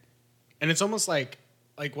 Like you're And it's almost like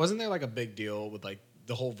wasn't there like a big deal with like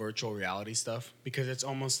the whole virtual reality stuff? Because it's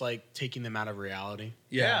almost like taking them out of reality.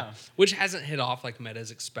 Yeah. Which hasn't hit off like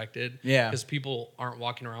Meta's expected. Yeah. Because people aren't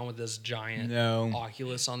walking around with this giant No.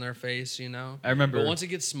 Oculus on their face, you know? I remember- But once it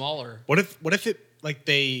gets smaller, What if it like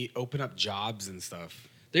they open up jobs and stuff?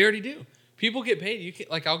 they already do. People get paid. You can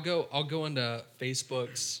like I'll go into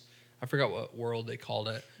Facebook's, I forgot what world they called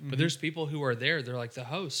it, but there's people who are there. They're like the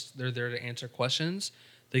hosts. They're there to answer questions.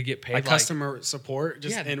 They get paid Like customer support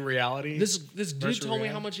just Yeah. in reality? This dude Virtual told me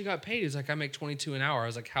reality? how much he got paid. He's like, I make $22 an hour. I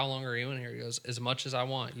was like, how long are you in here? He goes, as much as I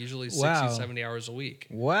want. Usually 60, Wow. 70 hours a week.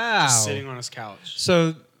 Wow. Just sitting on his couch.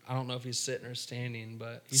 So I don't know if he's sitting or standing,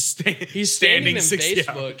 but He's he's standing in 60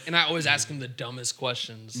 Facebook, hours. and I always ask him the dumbest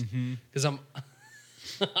questions because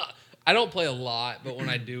I don't play a lot, but when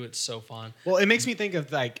I do, it's so fun. Well, it makes me think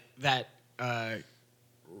of like that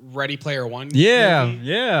Ready Player One. yeah, movie.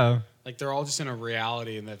 yeah. Like they're all just in a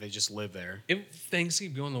reality and that they just live there. If things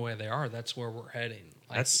keep going the way they are, that's where we're heading.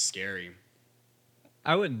 Like, That's scary.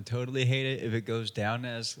 I wouldn't totally hate it if it goes down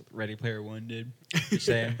as Ready Player One did. Just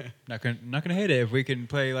saying, not gonna hate it if we can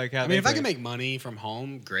play like how. I they mean, if I play. can make money from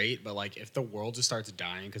home, great. But like, if the world just starts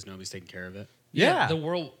dying because nobody's taking care of it, Yeah. the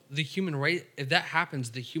world, the human race. If that happens,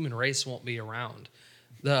 the human race won't be around.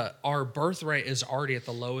 Our birth rate is already at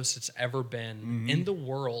the lowest it's ever been in the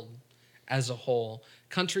world as a whole.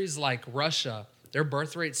 Countries like Russia, their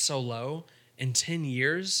birth rate's so low. In 10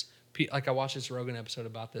 years, like I watched this Rogan episode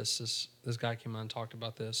about this. This guy came on and talked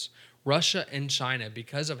about this. Russia and China,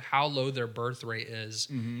 because of how low their birth rate is,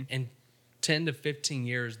 in 10 to 15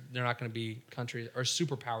 years, they're not going to be countries or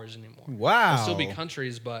superpowers anymore. Wow. They'll still be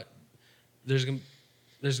countries, but there's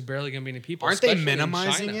barely going to be any people. Aren't they especially in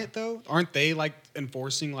minimizing China. it though? Aren't they like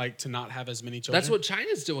enforcing like to not have as many children? That's what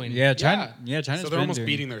China's doing. Yeah, China. Yeah, China's So been they're almost doing,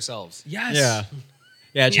 beating themselves. Yes. Yeah,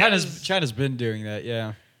 yeah. Yes. China's been doing that.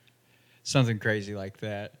 Yeah, something crazy like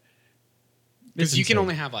that. Because It's you can insane.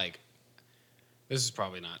 only have like, this is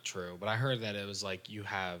probably not true, but I heard that it was like you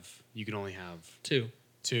can only have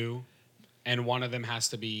 2, and one of them has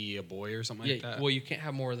to be a boy or something like that. Well, you can't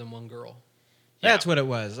have more than one girl. That's what it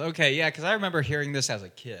was. Okay, yeah, because I remember hearing this as a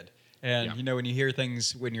kid, and Yeah. you know when you hear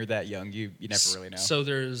things when you're that young, you never really know. So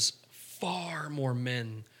there's far more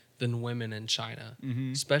men than women in China,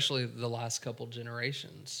 especially the last couple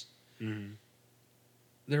generations. Mm-hmm.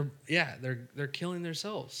 They're killing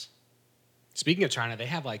themselves. Speaking of China, they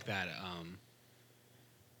have like that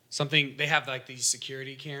something. They have like these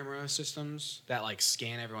security camera systems that like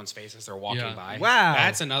scan everyone's face as they're walking Yeah. by. Wow.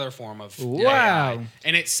 That's another form of Wow. AI.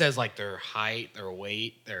 And it says like their height, their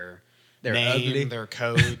weight, their They're name, ugly. their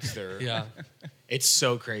codes, their Yeah. It's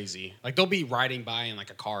so crazy. Like they'll be riding by in like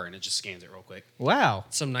a car and it just scans it real quick. Wow,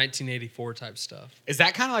 Some 1984 type stuff. Is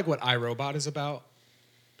that kind of like what iRobot is about?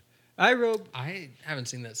 I haven't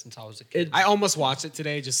seen that since I was a kid. I almost watched it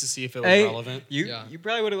today just to see if it was Hey, relevant. you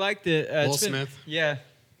probably would have liked it. Will it's been- Smith. Yeah,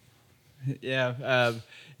 yeah.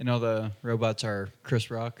 And all the robots are Chris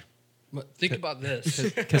Rock But think about this.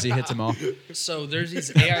 because he hits them all. So there's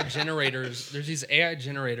these AI generators. There's these AI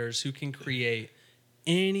generators who can create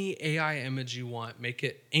any AI image you want, make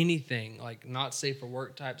it anything, like not safe for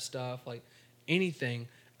work type stuff, like anything.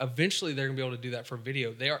 Eventually, they're gonna be able to do that for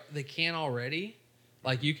video. They can already.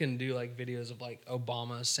 Like you can do like videos of like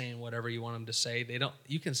Obama saying whatever you want him to say. They don't.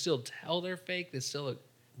 You can still tell they're fake. They still look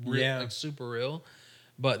real, like super real.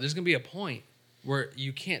 But there's gonna be a point where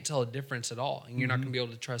you can't tell a difference at all, and you're not gonna be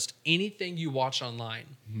able to trust anything you watch online.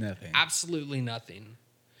 Nothing. Absolutely nothing.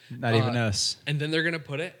 Not even us. And then they're gonna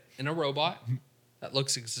put it in a robot that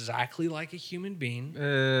looks exactly like a human being,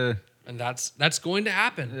 and that's going to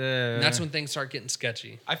happen. And that's when things start getting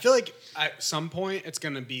sketchy. I feel like at some point it's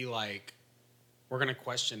gonna be like we're gonna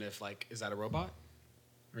question if like is that a robot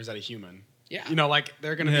or is that a human? Yeah. You know, like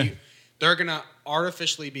they're gonna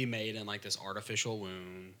artificially be made in like this artificial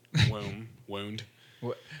wound, They're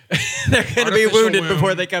gonna be Artificial wounded womb.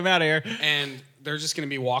 before they come out of here. and they're just gonna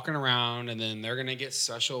be walking around, and then they're gonna get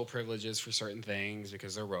special privileges for certain things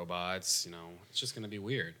because they're robots. You know, it's just gonna be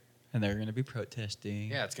weird. And they're gonna be protesting.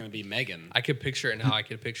 Yeah, it's gonna be Megan. I could picture it now. I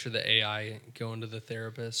could picture the AI going to the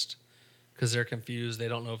therapist because they're confused. They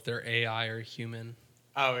don't know if they're AI or human.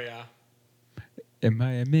 Oh yeah. Am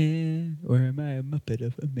I a man or am I a muppet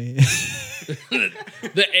of a man?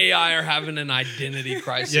 The AI are having an identity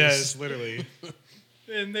crisis. Yes, literally.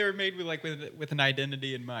 And they were made with an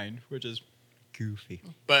identity in mind, which is goofy.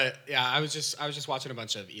 But yeah, I was just watching a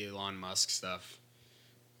bunch of Elon Musk stuff.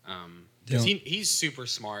 Because he's super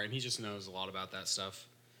smart and he just knows a lot about that stuff.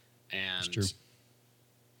 And true.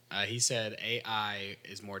 He said AI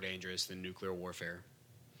is more dangerous than nuclear warfare.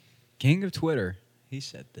 King of Twitter, he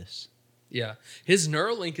said this. Yeah. His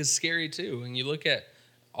Neuralink is scary too. And you look at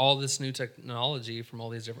all this new technology from all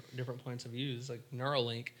these different points of views, like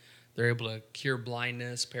Neuralink, they're able to cure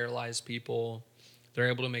blindness, paralyze people. They're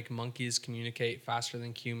able to make monkeys communicate faster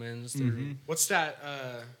than humans. What's that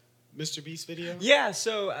Mr. Beast video? Yeah,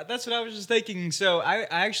 so that's what I was just thinking. So I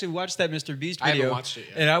actually watched that Mr. Beast I haven't video. watched it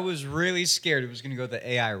yet. And I was really scared it was going to go the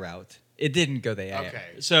AI route. It didn't go the AI. Okay.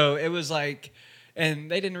 So it was like, and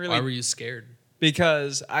they didn't really. Why were you scared?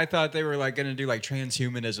 Because I thought they were like going to do like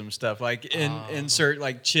transhumanism stuff, like insert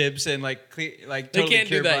like chips and like They totally can't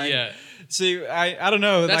do cure that blind. yet. See, I don't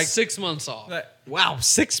know. That's like 6 months off. wow,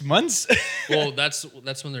 6 months. Well, that's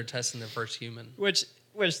when they're testing their first human. Which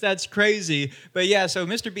that's crazy. But yeah, so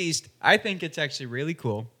Mr. Beast, I think it's actually really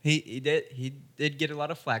cool. He did get a lot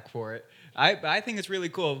of flack for it. I think it's really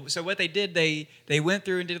cool. So what they did, they went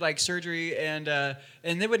through and did like surgery and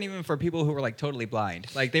they wasn't even for people who were like totally blind.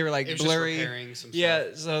 Like they were like It was blurry. just repairing some yeah,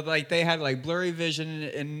 so like they had like blurry vision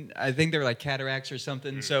and I think they were like cataracts or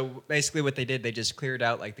something. So basically what they did, they just cleared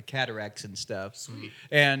out like the cataracts and stuff. Sweet.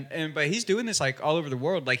 And but he's doing this like all over the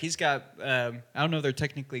world. Like he's got I don't know if they're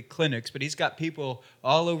technically clinics, but he's got people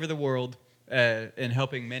all over the world and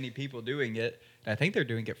helping many people doing it. And I think they're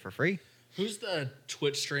doing it for free. Who's the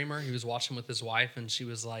Twitch streamer? He was watching with his wife, and she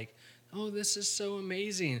was like, oh, this is so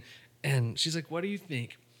amazing. And she's like, what do you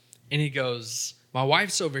think? And he goes, my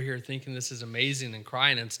wife's over here thinking this is amazing and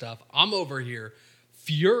crying and stuff. I'm over here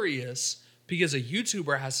furious because a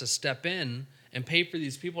YouTuber has to step in and pay for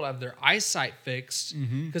these people to have their eyesight fixed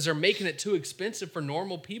because they're making it too expensive for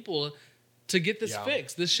normal people to get this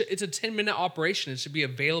fixed. It's a 10-minute operation. It should be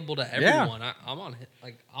available to everyone.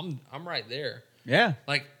 I'm right there. Yeah.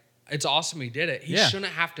 Like, it's awesome he did it. He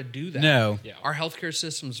shouldn't have to do that. No. Yeah. Our healthcare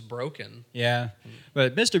system's broken. Yeah.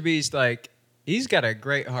 But Mr. Beast, like, he's got a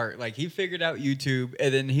great heart. Like, he figured out YouTube,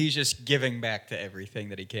 and then he's just giving back to everything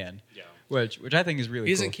that he can. Yeah. Which I think is really cool.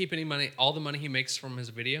 He doesn't keep any money. All the money he makes from his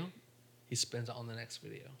video, he spends it on the next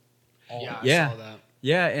video. I saw that.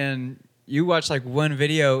 Yeah, and you watch, like, one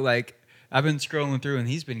video, like, I've been scrolling through, and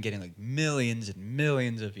he's been getting, like, millions and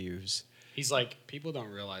millions of views. He's like, people don't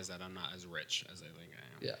realize that I'm not as rich as they think I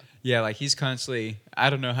am. Yeah. Yeah, like, he's constantly, I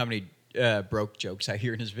don't know how many broke jokes I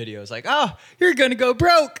hear in his videos. Like, oh, you're going to go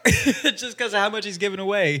broke just because of how much he's giving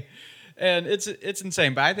away. And it's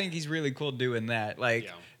insane, but I think he's really cool doing that. Like,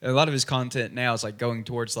 a lot of his content now is, like, going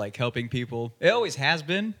towards, like, helping people. It always has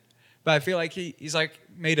been, but I feel like he's, like,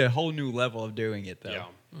 made a whole new level of doing it, though. Yeah.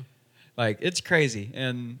 Like, it's crazy.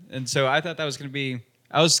 And so I thought that was going to be,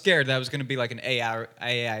 I was scared that was going to be, like, an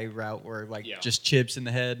AI route where, like, just chips in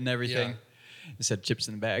the head and everything. Yeah. Instead of chips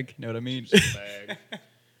in the bag. You know what I mean? Bag.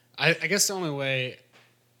 I guess the only way,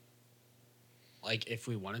 like, if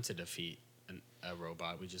we wanted to defeat a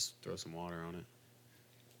robot, we just throw some water on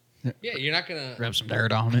it. Yeah, you're not going to... Rub some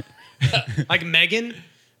dirt on it. Like Megan,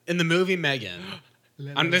 in the movie Megan,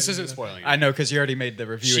 this isn't spoiling it. I know, because you already made the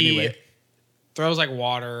review She anyway. throws, like,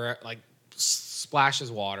 water, like,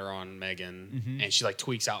 splashes water on Megan, and she, like,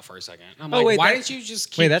 tweaks out for a second. I'm like, why didn't you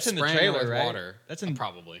just keep that's in the spraying trailer, her with right? water? That's in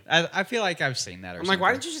probably. I feel like I've seen that. I'm like,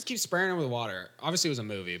 why didn't you just keep spraying her with water? Obviously, it was a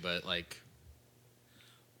movie, but, like,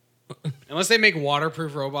 unless they make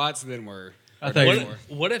waterproof robots, then we're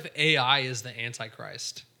What if AI is the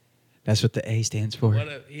Antichrist? That's what the A stands for. What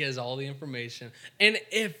if he has all the information? And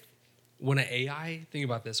when an AI, think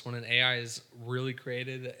about this, when an AI is really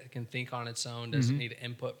created, it can think on its own, doesn't need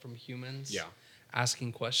input from humans,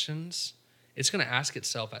 asking questions, it's going to ask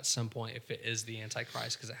itself at some point if it is the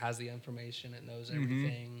Antichrist because it has the information, it knows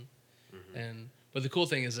everything. But the cool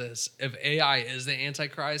thing is this, if AI is the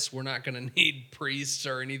Antichrist, we're not going to need priests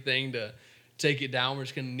or anything to take it down. We're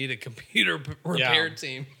just going to need a computer repair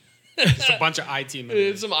team. just a bunch of IT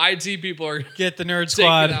members. Some IT people are Get the nerd taking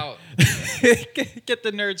squad. out. Get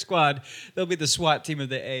the nerd squad. They'll be the SWAT team of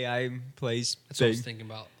the AI place. That's what I was thinking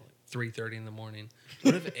about, like 3:30 in the morning.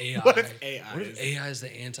 What if AI is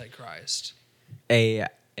the Antichrist? AI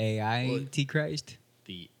T-Christ?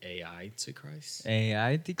 The AI to Christ?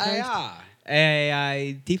 AI T-Christ? AI.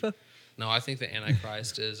 AI Tifa? No, I think the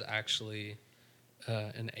Antichrist is actually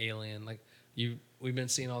an alien. Like we've been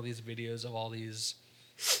seeing all these videos of all these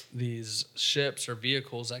ships or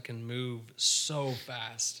vehicles that can move so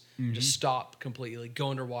fast, just stop completely, go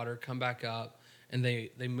underwater, come back up, and they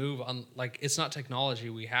move on. Like, it's not technology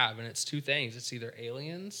we have, and it's two things. It's either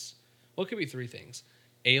aliens. Well, it could be three things.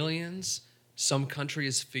 Aliens. Some country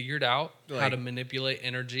has figured out how to manipulate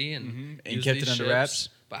energy and use kept these it under ships, wraps.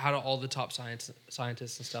 but how do all the top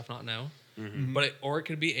scientists and stuff not know? But it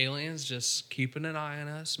could be aliens just keeping an eye on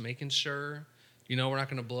us, making sure, we're not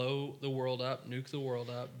going to blow the world up, nuke the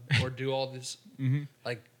world up, or do all this,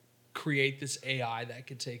 like create this AI that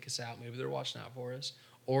could take us out. Maybe they're watching out for us,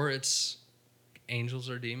 or it's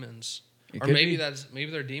angels or demons, or maybe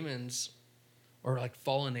they're demons, or like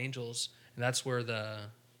fallen angels, and that's where the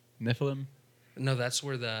Nephilim? No, that's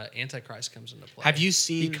where the Antichrist comes into play. Have you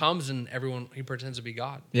seen... He comes and he pretends to be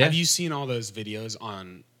God. Yeah. Have you seen all those videos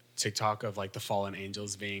on TikTok of, like, the fallen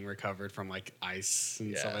angels being recovered from, like, ice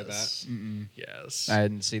and stuff like that? Mm-mm. Yes. I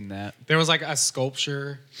hadn't seen that. There was, like, a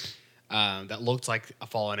sculpture that looked like a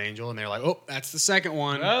fallen angel, and they were like, oh, that's the second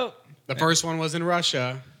one. Oh. The first one was in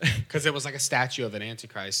Russia because it was, like, a statue of an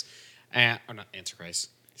Antichrist. Or not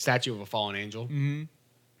Antichrist. Statue of a fallen angel. Mm-hmm.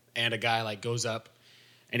 And a guy, like, goes up,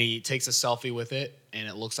 and he takes a selfie with it, and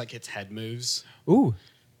it looks like its head moves. Ooh.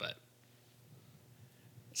 But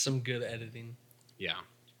Some good editing. yeah.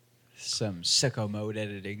 Some sicko mode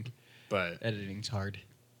editing. But Editing's hard.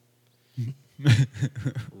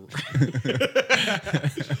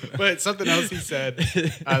 but something else he said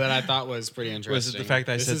that I thought was pretty interesting. Was it the fact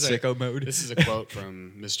that I said sicko mode? This is a quote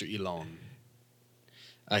from Mr. Elon.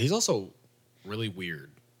 He's also really weird.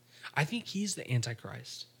 I think he's the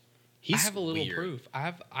Antichrist. I He's have a little weird. proof.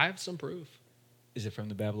 I have some proof. Is it from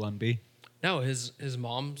the Babylon Bee? No, his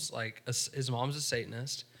mom's his mom's a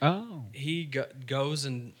Satanist. Oh. He goes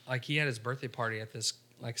and he had his birthday party at this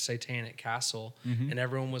like satanic castle, and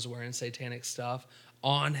everyone was wearing satanic stuff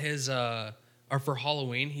on his or for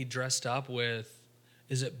Halloween he dressed up with,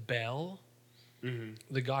 is it Bel?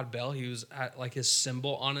 The god Bel. He was at like his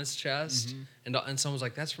symbol on his chest, and someone was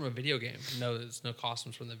like, "That's from a video game." No, there's no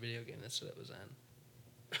costumes from the video game. That's what it was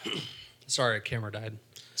in. Sorry, our camera died.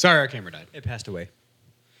 Sorry, our camera died. It passed away.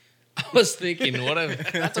 I was thinking, what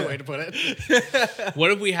if That's a way to put it. what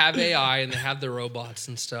if we have AI and they have the robots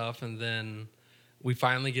and stuff, and then we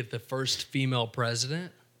finally get the first female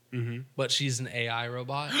president, but she's an AI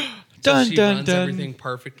robot. Dun, so she dun, runs dun. everything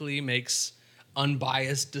perfectly, makes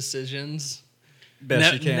unbiased decisions.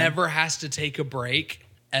 Best you can. Never has to take a break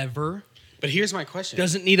ever. But here's my question.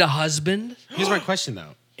 Doesn't need a husband. Here's my question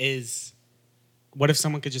though: is what if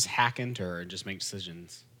someone could just hack into her and just make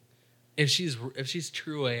decisions? If she's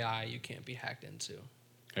true AI, you can't be hacked into.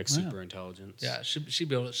 Like super intelligence. Yeah, she'd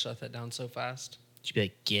be able to shut that down so fast. She'd be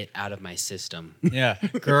like, "Get out of my system." Yeah,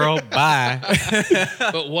 girl, bye.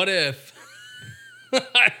 But what if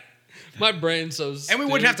my brain's so stupid. And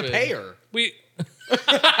we wouldn't have to pay her.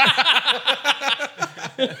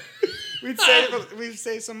 We'd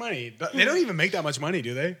save some money. They don't even make that much money,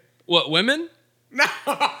 do they? What, women? No.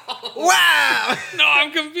 Wow. No,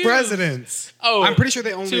 I'm confused. Presidents. Oh, I'm pretty sure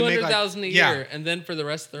they only make like $200,000 a year, and then for the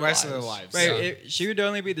rest of their lives. Rest of their lives. Wait, Yeah. she would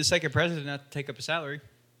only be the second president not to take up a salary.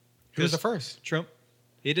 Who was the first? Trump.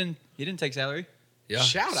 He didn't take salary. Yeah,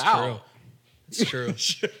 Shout it's out. True.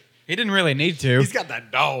 It's true. He didn't really need to. He's got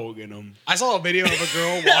that dog in him. I saw a video of a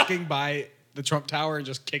girl walking by the Trump Tower and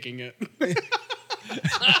just kicking it.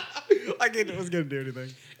 Like it was going to do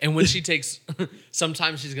anything. And when she takes,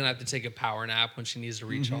 sometimes she's going to have to take a power nap when she needs to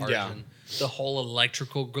recharge. Yeah. And the whole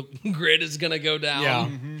electrical grid is going to go down. Yeah.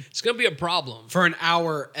 It's going to be a problem. For an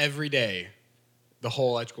hour every day, the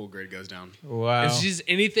whole electrical grid goes down. Wow. If she's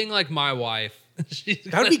anything like my wife,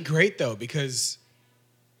 That would be great though, because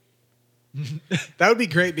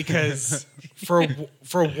for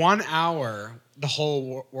 1 hour, the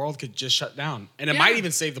whole world could just shut down, and it might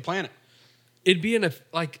even save the planet. it'd be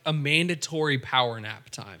a mandatory power nap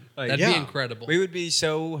time. Like, That'd be yeah. incredible. We would be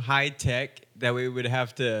so high tech that we would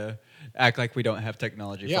have to act like we don't have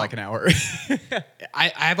technology for Yeah. like an hour.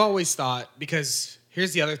 I've always thought, because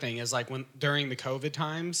here's the other thing is like when during the COVID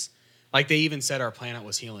times, like they even said our planet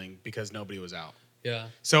was healing because nobody was out. Yeah.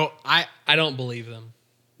 So I don't believe them.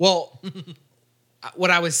 well, what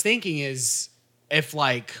I was thinking is if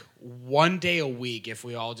like one day a week, if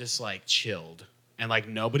we all just like chilled and like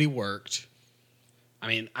nobody worked. I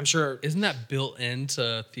mean, I'm sure. Isn't that built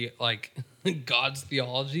into God's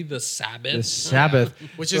theology, the Sabbath? The Sabbath.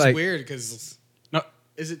 Which is Like, weird because no,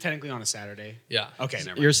 is it technically on a Saturday? Yeah. Okay, never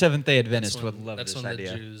mind. Your Seventh-day That's Adventist when- would love that's this when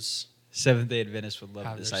idea. the Jews Seventh-day Adventist would love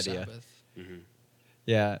have this their idea. Sabbath.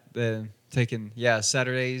 Yeah,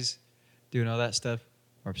 Saturdays, doing all that stuff,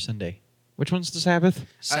 or Sunday. Which one's the Sabbath?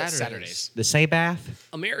 Saturdays. The Sabbath.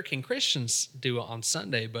 American Christians do it on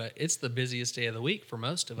Sunday, but it's the busiest day of the week for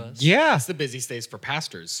most of us. Yeah, That's the busiest days for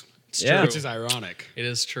pastors. It's Yeah. true. Which is ironic. It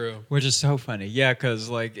is true. which is so funny. Yeah, because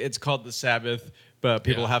like it's called the Sabbath, but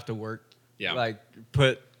people Yeah. have to work. Yeah. like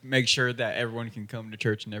make sure that everyone can come to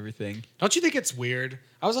church and everything. Don't you think it's weird?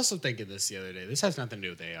 I was also thinking this the other day. This has nothing to do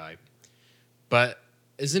with AI. But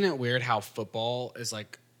isn't it weird how football is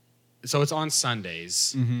like, so it's on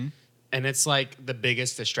Sundays and it's like the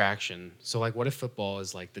biggest distraction. So like what if football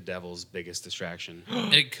is like the devil's biggest distraction?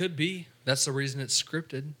 It could be. That's the reason it's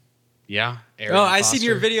scripted. Yeah. Oh, I seen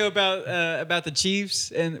your video about the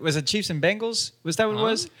Chiefs, and was it Chiefs and Bengals? Was that what it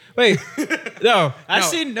was? Wait, no, I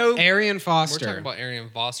seen no. Arian We're Foster. talking about Arian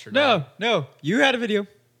Foster. No, you had a video.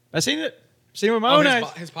 I seen it. Seen it with my own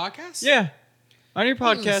eyes. His podcast? Yeah, on your I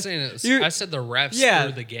wasn't podcast. saying it. You- I said the refs yeah,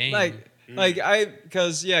 through the game.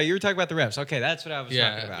 because you were talking about the refs. Okay, that's what I was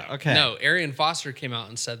talking about. Okay, No, Arian Foster came out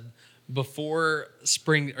and said before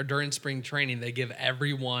spring or during spring training, they give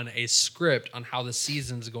everyone a script on how the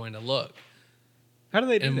season's going to look. how do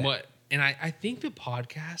they do And that? I think the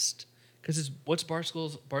podcast, because it's what's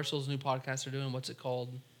Barstool's new podcast they're doing. What's it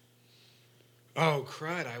called? Oh,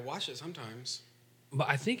 crud. I watch it sometimes. But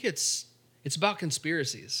I think it's about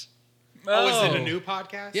conspiracies. Oh, is it a new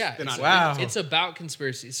podcast? Yeah, Then it's, I- Wow. it's about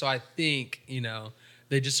conspiracy. So I think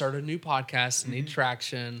they just started a new podcast and need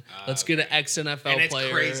traction. Let's get an ex NFL And it's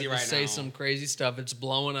player crazy to right say now. some crazy stuff. It's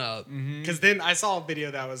blowing up. Because then I saw a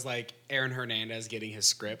video that was like Aaron Hernandez getting his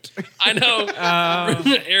script. I know.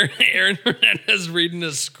 Aaron Hernandez reading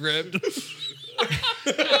a script.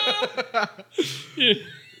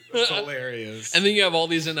 It's hilarious. And then you have all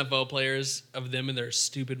these NFL players of them in their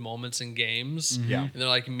stupid moments in games. Yeah. And they're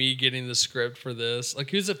like me getting the script for this. Like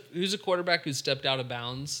who's a quarterback who stepped out of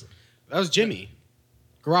bounds? That was Jimmy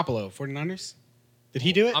Garoppolo, 49ers. Did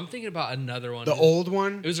he do it? I'm thinking about another one. The old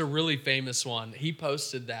one? It was a really famous one. He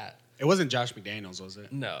posted that. It wasn't Josh McDaniels, was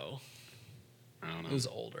it? No. I don't know. It was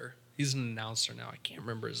older. He's an announcer now. I can't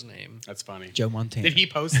remember his name. That's funny. Joe Montana. Did he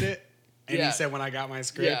post it? And Yeah. he said, when I got my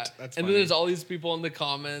script? Yeah. That's and funny. then there's all these people in the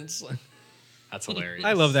comments. That's hilarious.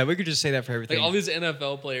 I love that. We could just say that for everything. Like all these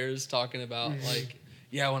NFL players talking about like,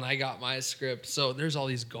 yeah, when I got my script. So there's all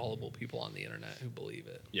these gullible people on the internet who believe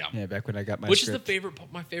it. Yeah. Yeah, back when I got my Which script. is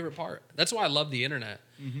my favorite part. That's why I love the internet.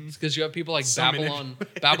 It's because you have people like So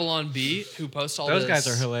Babylon B who post all Those this. guys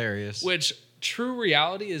are hilarious. Which true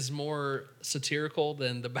reality is more satirical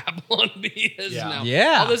than the Babylon B is Yeah. now.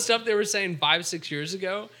 Yeah. All the stuff they were saying 5-6 years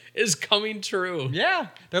ago is coming true. Yeah,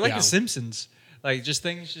 they're like Yeah. the Simpsons. Like just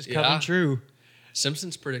things just Yeah. coming true.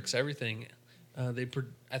 Simpsons predicts everything.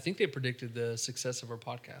 I think they predicted the success of our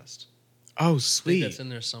podcast. Oh, I think sweet. that's in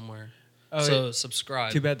there somewhere. Oh, So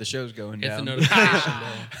subscribe. Too bad the show's going Hit the down. notification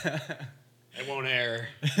bell. It won't air.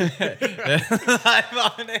 Live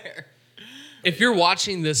on air. If you're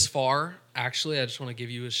watching this far, actually, I just want to give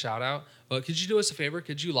you a shout out. But could you do us a favor?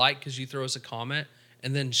 Could you could you throw us a comment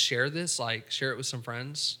and then share this? Like, share it with some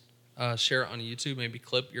friends. Share it on YouTube. Maybe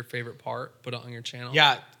clip your favorite part. Put it on your channel.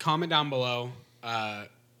 Yeah, comment down below.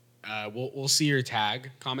 We'll see your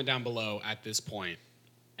tag. Comment down below at this point,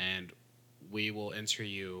 and we will enter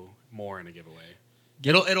you more in a giveaway.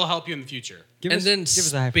 It'll help you in the future. Give and us, then give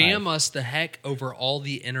us a high spam five. us the heck over all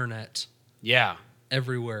the internet. Yeah.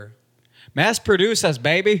 Everywhere. Mass produce us,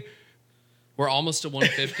 baby. We're almost to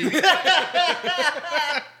 150.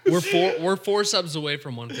 we're four subs away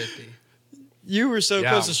from 150. You were so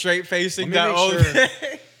Yeah. close to straight facing Let me that make old sure.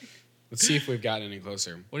 thing. Let's see if we've gotten any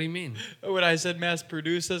closer. What do you mean? When I said mass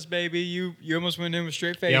produce us, baby, you almost went in with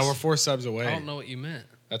straight face. Yeah, we're 4 subs away. I don't know what you meant.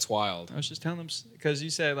 That's wild. I was just telling them because you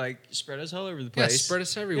said like spread us all over the Yeah, place. spread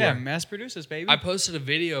us Yeah, everywhere. mass produce us, baby. I posted a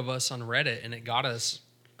video of us on Reddit and it got us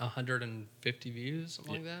 150 views,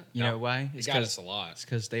 something like that. you know why? It got us a lot. It's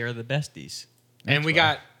because they are the besties. And That's we why.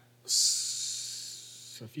 got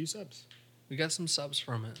a few subs. We got some subs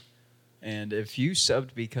from it. And if you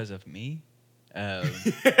subbed because of me, I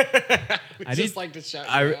I need- just like to shout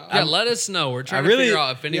I- you out. Yeah, let us know. We're trying I to really- figure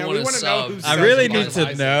out if anyone we is wanna know who subs. subs I really you need guys to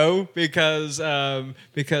like. know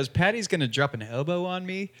because Patty's gonna drop an elbow on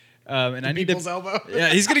me, and I need People's to. elbow. Yeah,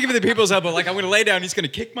 he's gonna give me the people's elbow. Like I'm gonna lay down. He's gonna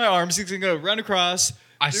kick my arms. He's gonna run across.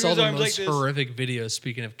 I do saw his the arms most like this. horrific video.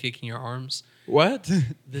 Speaking of kicking your arms, What?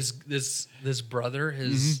 this brother,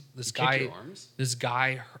 this Kick guy, your arms? this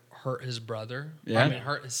guy hurt his brother. Yeah. I mean,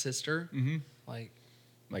 hurt his sister. Mm-hmm. Like,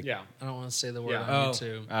 Like Yeah. I don't want to say the word Yeah. on Oh.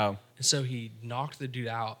 YouTube. Oh. And so he knocked the dude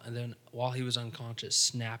out, and then while he was unconscious,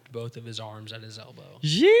 snapped both of his arms at his elbow.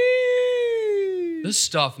 Yee. This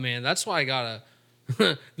stuff, man. That's why I gotta.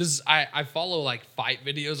 I follow like fight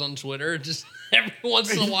videos on Twitter. Just every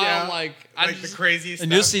once in a while, Yeah. I'm like, Like the craziest And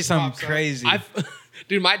stuff you'll see some pops up. crazy.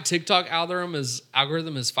 dude, my TikTok algorithm is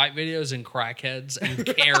fight videos and crackheads and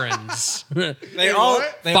Karens. They all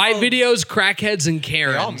what? they Fight all- videos, crackheads, and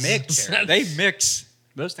Karens. They all mix. They mix.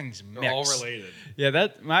 Those things mix. They're all related.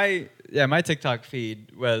 Yeah, my TikTok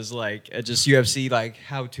feed was like just UFC like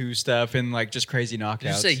how to stuff and like just crazy knockouts. Did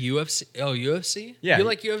you say UFC? Oh, UFC? Yeah. You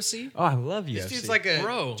like UFC? Oh, I love UFC. This dude's like a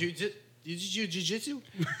Bro. jiu-jitsu.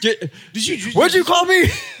 What'd you call me?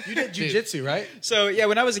 You did jiu-jitsu, right? So yeah,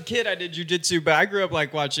 when I was a kid, I did jujitsu, but I grew up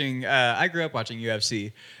like watching. I grew up watching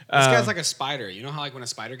UFC. This guy's like a spider. You know how like when a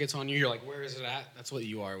spider gets on you, you're like, where is it at? That's what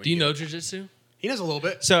you are. When Do you know get- jujitsu? He knows a little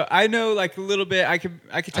bit. So I know like a little bit. I could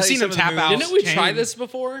tell I've you seen some him of the tap moves. out. Didn't we Kane. try this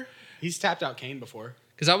before? He's tapped out Kane before.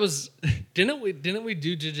 Because didn't we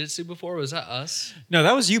do jujitsu before? Was that us? No,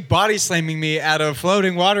 that was you body slamming me at a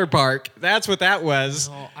floating water park. That's what that was.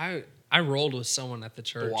 No, I rolled with someone at the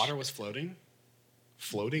church. The water was floating.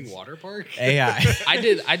 Floating water park. AI.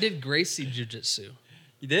 I did Gracie jujitsu.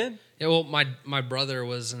 You did? Yeah, well, my brother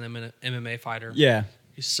was an MMA fighter. Yeah.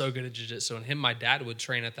 He's so good at jiu-jitsu. And my dad would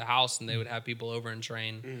train at the house, and they would have people over and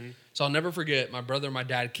train. Mm-hmm. So I'll never forget, my brother and my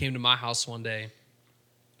dad came to my house one day,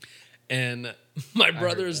 and my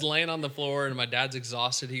brother is laying on the floor, and my dad's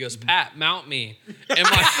exhausted. He goes, Pat, mount me. And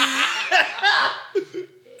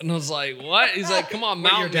and I was like, what? He's like, come on,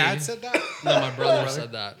 mount Your me. dad said that? No, my brother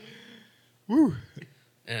said that. Woo.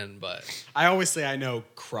 But I always say I know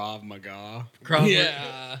Krav Maga.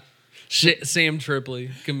 yeah. Sam Tripoli,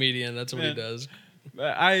 comedian. That's what he Yeah. does.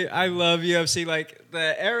 But I love UFC. Like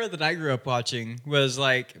the era that I grew up watching was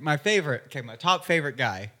like my favorite. Okay, my top favorite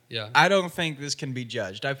guy. Yeah. I don't think this can be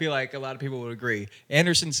judged. I feel like a lot of people would agree.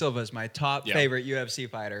 Anderson Silva is my top Yeah. favorite UFC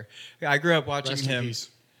fighter. I grew up watching Rest in him. peace.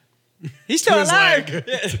 He's still his alive. leg.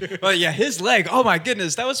 Yeah. Well, yeah, his leg. Oh my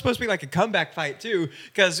goodness, that was supposed to be like a comeback fight too.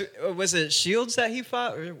 Because was it Shields that he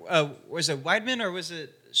fought? Or, was it Weidman or was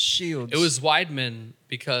it Shields? It was Weidman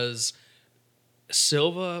because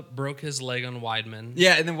Silva broke his leg on Weidman.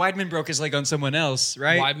 Yeah, and then Weidman broke his leg on someone else,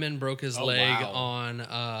 right? Weidman broke his leg wow. on.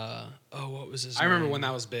 What was his? I remember name? when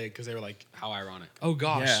that was big because they were like, "How ironic." Oh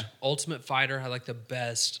gosh, Yeah. Ultimate Fighter had like the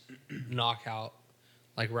best knockout,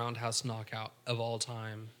 like roundhouse knockout of all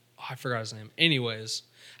time. Oh, I forgot his name. Anyways,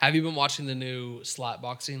 have you been watching the new slap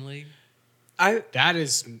boxing league? That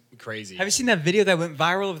is crazy. Have you seen that video that went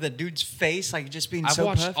viral of the dude's face, like just being I've so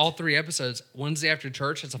watched puffed? all 3 episodes. Wednesday after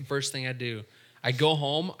church, that's the first thing I do. I go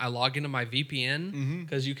home, I log into my VPN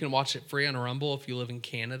because you can watch it free on Rumble if you live in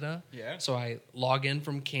Canada. Yeah. So I log in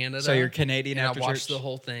from Canada. So you're Canadian and after I watch church? the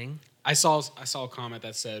whole thing. I saw a comment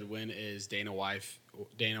that said, "When is Dana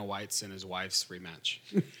White's and his wife's rematch?"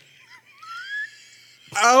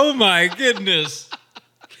 Oh my goodness.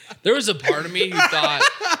 There was a part of me who thought.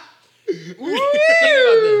 Think about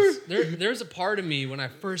this. There's a part of me when I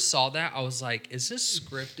first saw that, I was like, "Is this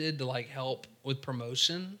scripted to like help with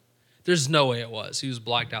promotion?" There's no way it was. He was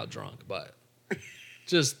blacked out drunk, but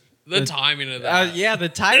just the timing of that. Yeah, the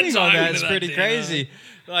timing on timing that of is that, pretty Dana. crazy.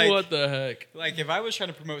 Like, What the heck? Like if I was trying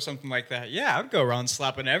to promote something like that, yeah, I'd go around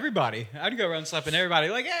slapping everybody. I'd go around slapping everybody.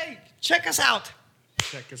 Like, hey, check us out.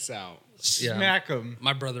 Check us out. Yeah. Smack them.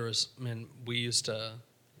 My brother was, man, we used to,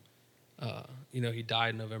 he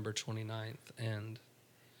died November 29th, and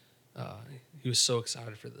he was so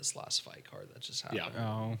excited for this last fight card that just happened. Yeah.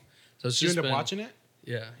 Oh. So it's Did you just end up been, watching it?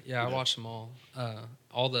 Yeah, I watched them all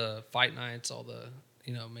the fight nights, all the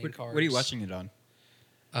main cards. What are you watching it on?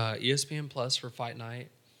 ESPN Plus for fight night,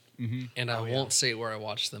 and I won't say where I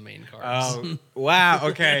watched the main cards. Oh, wow.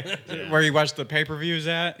 Okay. Where you watch the pay-per-views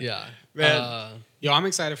at? Yeah, Man. Yo, I'm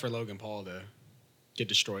excited for Logan Paul to get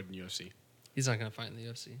destroyed in UFC. he's not gonna fight in the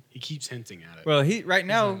UFC. He keeps hinting at it. Well, he right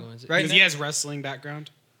now, not going to. right Because now, he has wrestling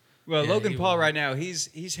background. well, Yeah, Logan he Paul will. right now,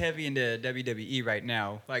 he's heavy into WWE right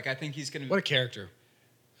now. Like I think he's gonna. What a character.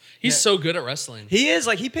 He's Yeah. so good at wrestling. He is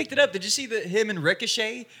like he picked it up. Did you see him and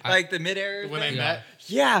Ricochet like the midair When they thing? met?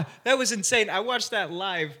 Yeah, that was insane. I watched that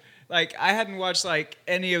live. Like I hadn't watched like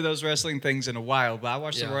any of those wrestling things in a while, but I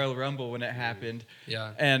watched the Yeah. Royal Rumble when it happened.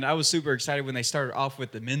 Yeah. And I was super excited when they started off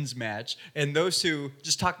with the men's match and those two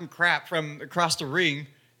just talking crap from across the ring.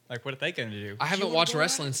 Like what are they going to do? I haven't wanna watched go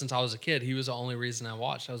wrestling since I was a kid. He was the only reason I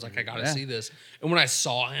watched. I was like, I gotta Yeah. see this. And when I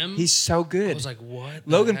saw him, He's so good. I was like, what? the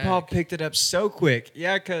Logan Paul heck? picked it up so quick.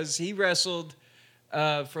 Yeah, because he wrestled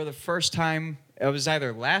for the first time. It was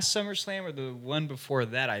either last SummerSlam or the one before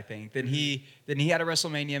that, I think. Then he had a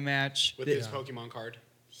WrestleMania match. With his Pokemon card.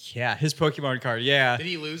 Yeah, his Pokemon card. Yeah, Did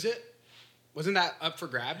he lose it? Wasn't that up for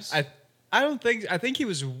grabs? I think he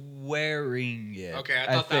was wearing it. Okay,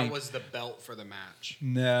 I thought that think. was the belt for the match.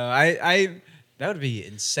 No, I that would be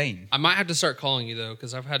insane. I might have to start calling you though,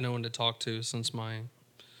 because I've had no one to talk to since my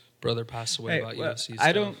brother passed away Hey, about well, UFC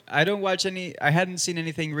I stuff. don't watch any. I hadn't seen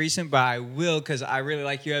anything recent, but I will because I really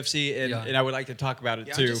like UFC and, Yeah. and I would like to talk about it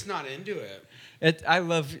Yeah, too. I'm just not into it. I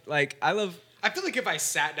love. I feel like if I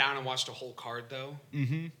sat down and watched a whole card, though,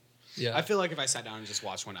 Yeah, I feel like if I sat down and just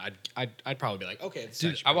watched one, I'd probably be like, okay, it's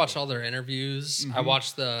dude, actually I pretty watched cool. all their interviews. I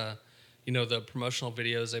watched the promotional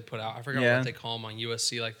videos they put out. I forgot Yeah. what they call them on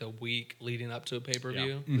USC, like the week leading up to a pay per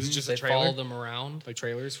view. Yeah. Is it just a They trailer? followed them around. like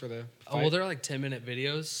trailers for the. Oh, well, fight? they're like 10-minute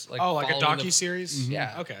videos. Like like a following docu series.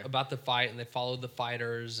 Yeah. Okay. About the fight, and they followed the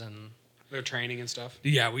fighters, and Their training and stuff.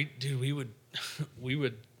 yeah, we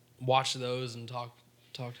would watch those and talk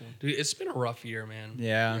to them. Dude, it's been a rough year, man.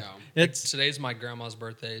 Yeah, Yeah. it's Today's my grandma's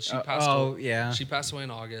birthday. She Oh, passed. oh, away. yeah. She passed away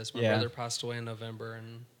in August. My Yeah. brother passed away in November,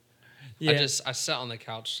 and yeah. I sat on the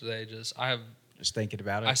couch today. Just thinking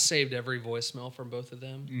about it. I saved every voicemail from both of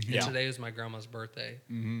them. And Yeah. today is my grandma's birthday,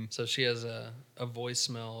 so she has a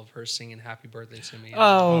voicemail of her singing "Happy Birthday" to me.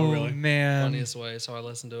 oh really? man, Funniest way. So I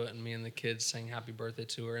listened to it, and me and the kids sang "Happy Birthday"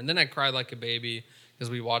 to her, and then I cried like a baby because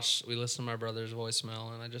we listened to my brother's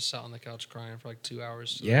voicemail, and I just sat on the couch crying for like 2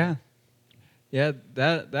 hours. yeah, yeah.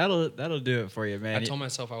 That'll do it for you, man. I told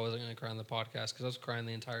myself I wasn't going to cry on the podcast because I was crying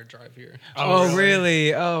the entire drive here. Oh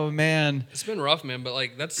really? Oh man. It's been rough, man. But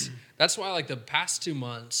like that's why like the past 2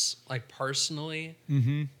 months, like personally,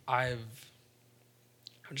 I've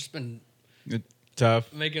just been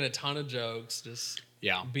Tough. making a ton of jokes, just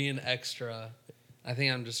Yeah. being extra. I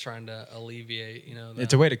think I'm just trying to alleviate,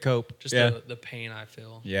 It's a way to cope. just yeah. the pain I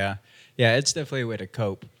feel. Yeah. Yeah. It's definitely a way to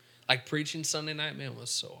cope. Like preaching Sunday night, man,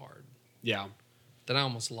 was so hard. Yeah. Then I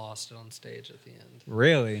almost lost it on stage at the end.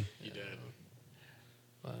 Really. You did.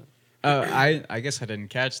 But I guess I didn't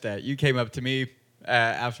catch that. You came up to me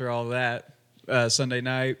after all that Sunday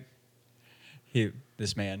night.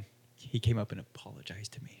 This man, he came up and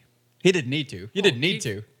apologized to me. He didn't need to. He didn't need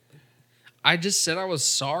to. I just said I was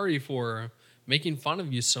sorry for making fun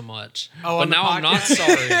of you so much. Oh, but now I'm not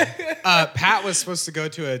sorry. Pat was supposed to go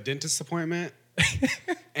to a dentist appointment,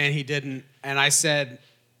 and he didn't. And I said,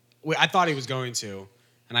 I thought he was going to.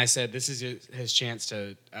 And I said, this is his chance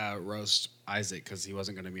to roast Isaac because he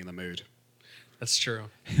wasn't going to be in the mood. That's true.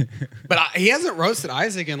 But he hasn't roasted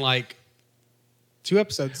Isaac in like 2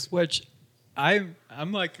 episodes. Which I'm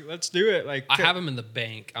like, let's do it. Like I have him in the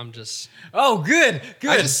bank. I'm just. Oh, good.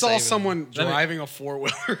 I just saw Saving someone driving a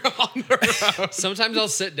 4-wheeler on the road. Sometimes I'll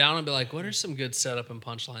sit down and be like, what are some good setup and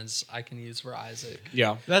punchlines I can use for Isaac?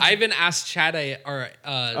 Yeah. I even asked Chat AI or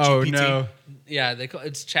Oh, GPT. no. Yeah,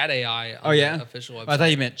 it's Chat AI. Oh, yeah? The official website. I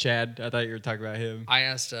thought you meant Chad. I thut you were talking about him. I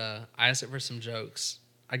asked it for some jokes.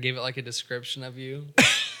 I gave it like a description of you.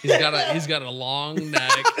 He's got a long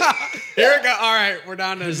neck. Here we go. All right, we're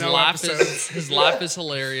down to His no laugh episodes. his laugh is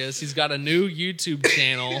hilarious. He's got a new YouTube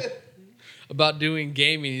channel about doing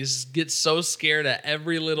gaming. He gets so scared at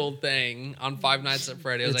every little thing on Five Nights at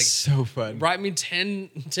Freddy's. I was It's like, so fun. write me 10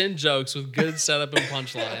 jokes with good setup and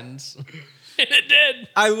punchlines. And it did.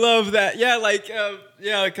 I love that.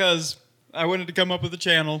 Yeah, because I wanted to come up with a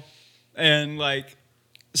channel and like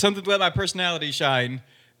something to let my personality shine,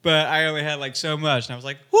 but I only had like so much, and I was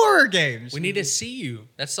like, horror games. We need to see you.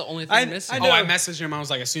 That's the only thing I missing. know. I messaged him. I was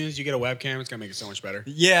like, as soon as you get a webcam, it's going to make it so much better.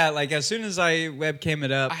 Yeah, like as soon as I webcam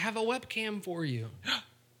it up, I have a webcam for you.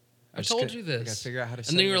 I just told gotta- you I gotta this. figure out how to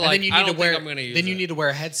set And then it you're up. like, And then you I need don't to wear. think I'm gonna use Then you it. need to wear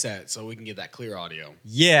a headset so we can get that clear audio.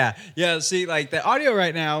 Yeah. See, like the audio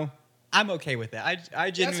right now, I'm okay with it. I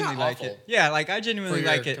That's genuinely not like awful. it. Yeah, like I For genuinely your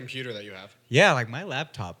like it. computer that you have. Yeah, like my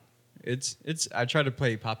laptop. It's. I try to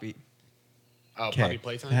play Poppy. Oh, Okay. Poppy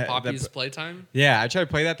Playtime? Poppy's Playtime? Yeah, I tried to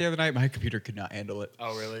play that the other night. My computer could not handle it.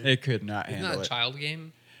 Oh, really? It could not Isn't handle that a it. child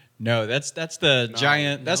game? No, that's the No.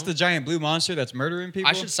 giant. That's No? the giant blue monster that's murdering people.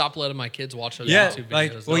 I should stop letting my kids watch those Yeah, YouTube videos.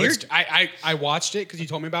 like, though. well, No, you're- I watched it because you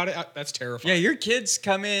told me about it. That's terrifying. Yeah, your kids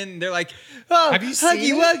come in. They're like, "Oh, Have you Huggy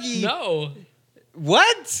seen it? Wuggy." No.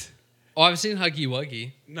 What? Oh, I've seen Huggy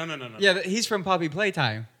Wuggy. No. Yeah, he's from Poppy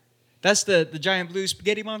Playtime. That's the giant blue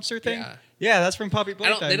spaghetti monster thing. Yeah. Yeah, that's from Poppy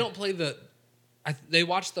Playtime. They don't play the. They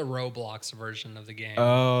watch the Roblox version of the game.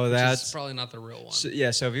 Oh, which that's is probably not the real one. So, yeah.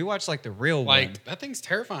 So if you watch like the real Like, one, that thing's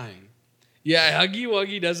terrifying. Yeah, Huggy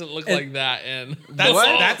Wuggy doesn't look And- like that. And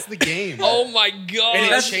That's the game. oh my god! And it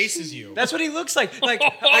That's- chases you. that's what he looks like. Like,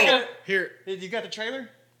 I got, Here. you got the trailer?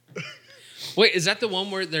 Wait, is that the one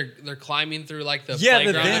where they're climbing through like the Yeah, the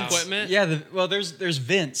playground vents. equipment? Yeah, there's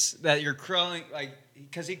vents that you're crawling like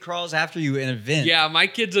because he crawls after you in a vent. Yeah, my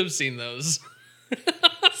kids have seen those.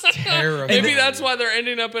 Terrifying. Maybe that's why they're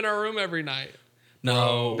ending up in our room every night.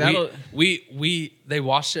 No, That'll- they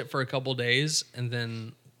watched it for a couple days and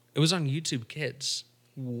then it was on YouTube Kids.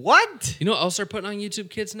 What? You know what else they're putting on YouTube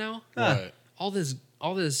Kids now? What? All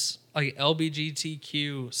this like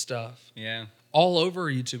LBGTQ stuff Yeah. all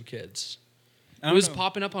over YouTube Kids. I It don't was know.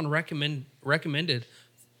 popping up on recommended.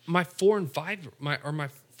 My 4 and 5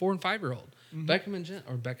 year old Beckham and Jen,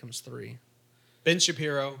 or Beckham's 3. Ben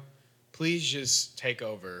Shapiro, please just take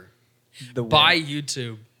over The Buy world.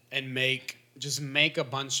 YouTube. and make a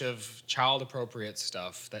bunch of child appropriate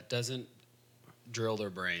stuff that doesn't drill their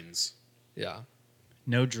brains. Yeah,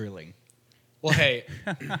 No drilling. Well, hey,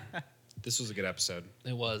 this was a good episode.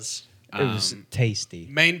 it was. It was tasty.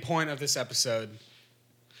 Main point of this episode: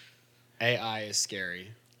 AI is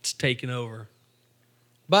scary, It's taking over.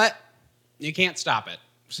 but you can't stop it.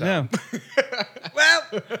 So. No. Well,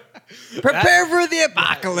 prepare for the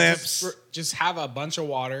apocalypse. Just have a bunch of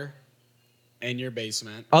water in your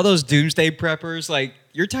basement. All those doomsday preppers, like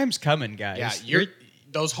your time's coming, guys. Yeah,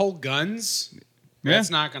 those whole guns. Yeah. That's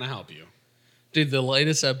not going to help you. Dude, the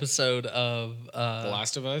latest episode of The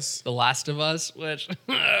Last of Us. The Last of Us, which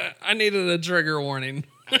I needed a trigger warning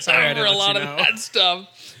Sorry, I for didn't a let lot you of know. that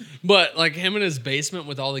stuff. But like him in his basement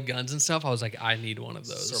with all the guns and stuff, I was like, I need one of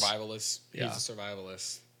those. Survivalist. Yeah. He's a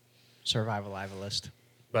survivalist. Survivalivalist.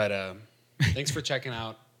 But thanks for checking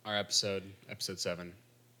out our episode 7.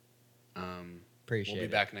 Appreciate We'll be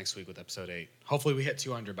it. back next week with episode 8. Hopefully we hit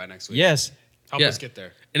 200 by next week. Yes. Help Yeah. us get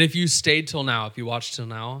there. And if you stayed till now, if you watched till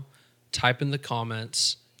now, type in the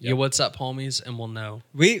comments, yeah, what's up, homies, and we'll know.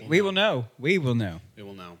 We will know. We will know. We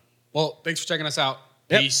will know. Well, thanks for checking us out.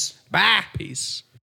 Yep. Peace. Bye. Peace.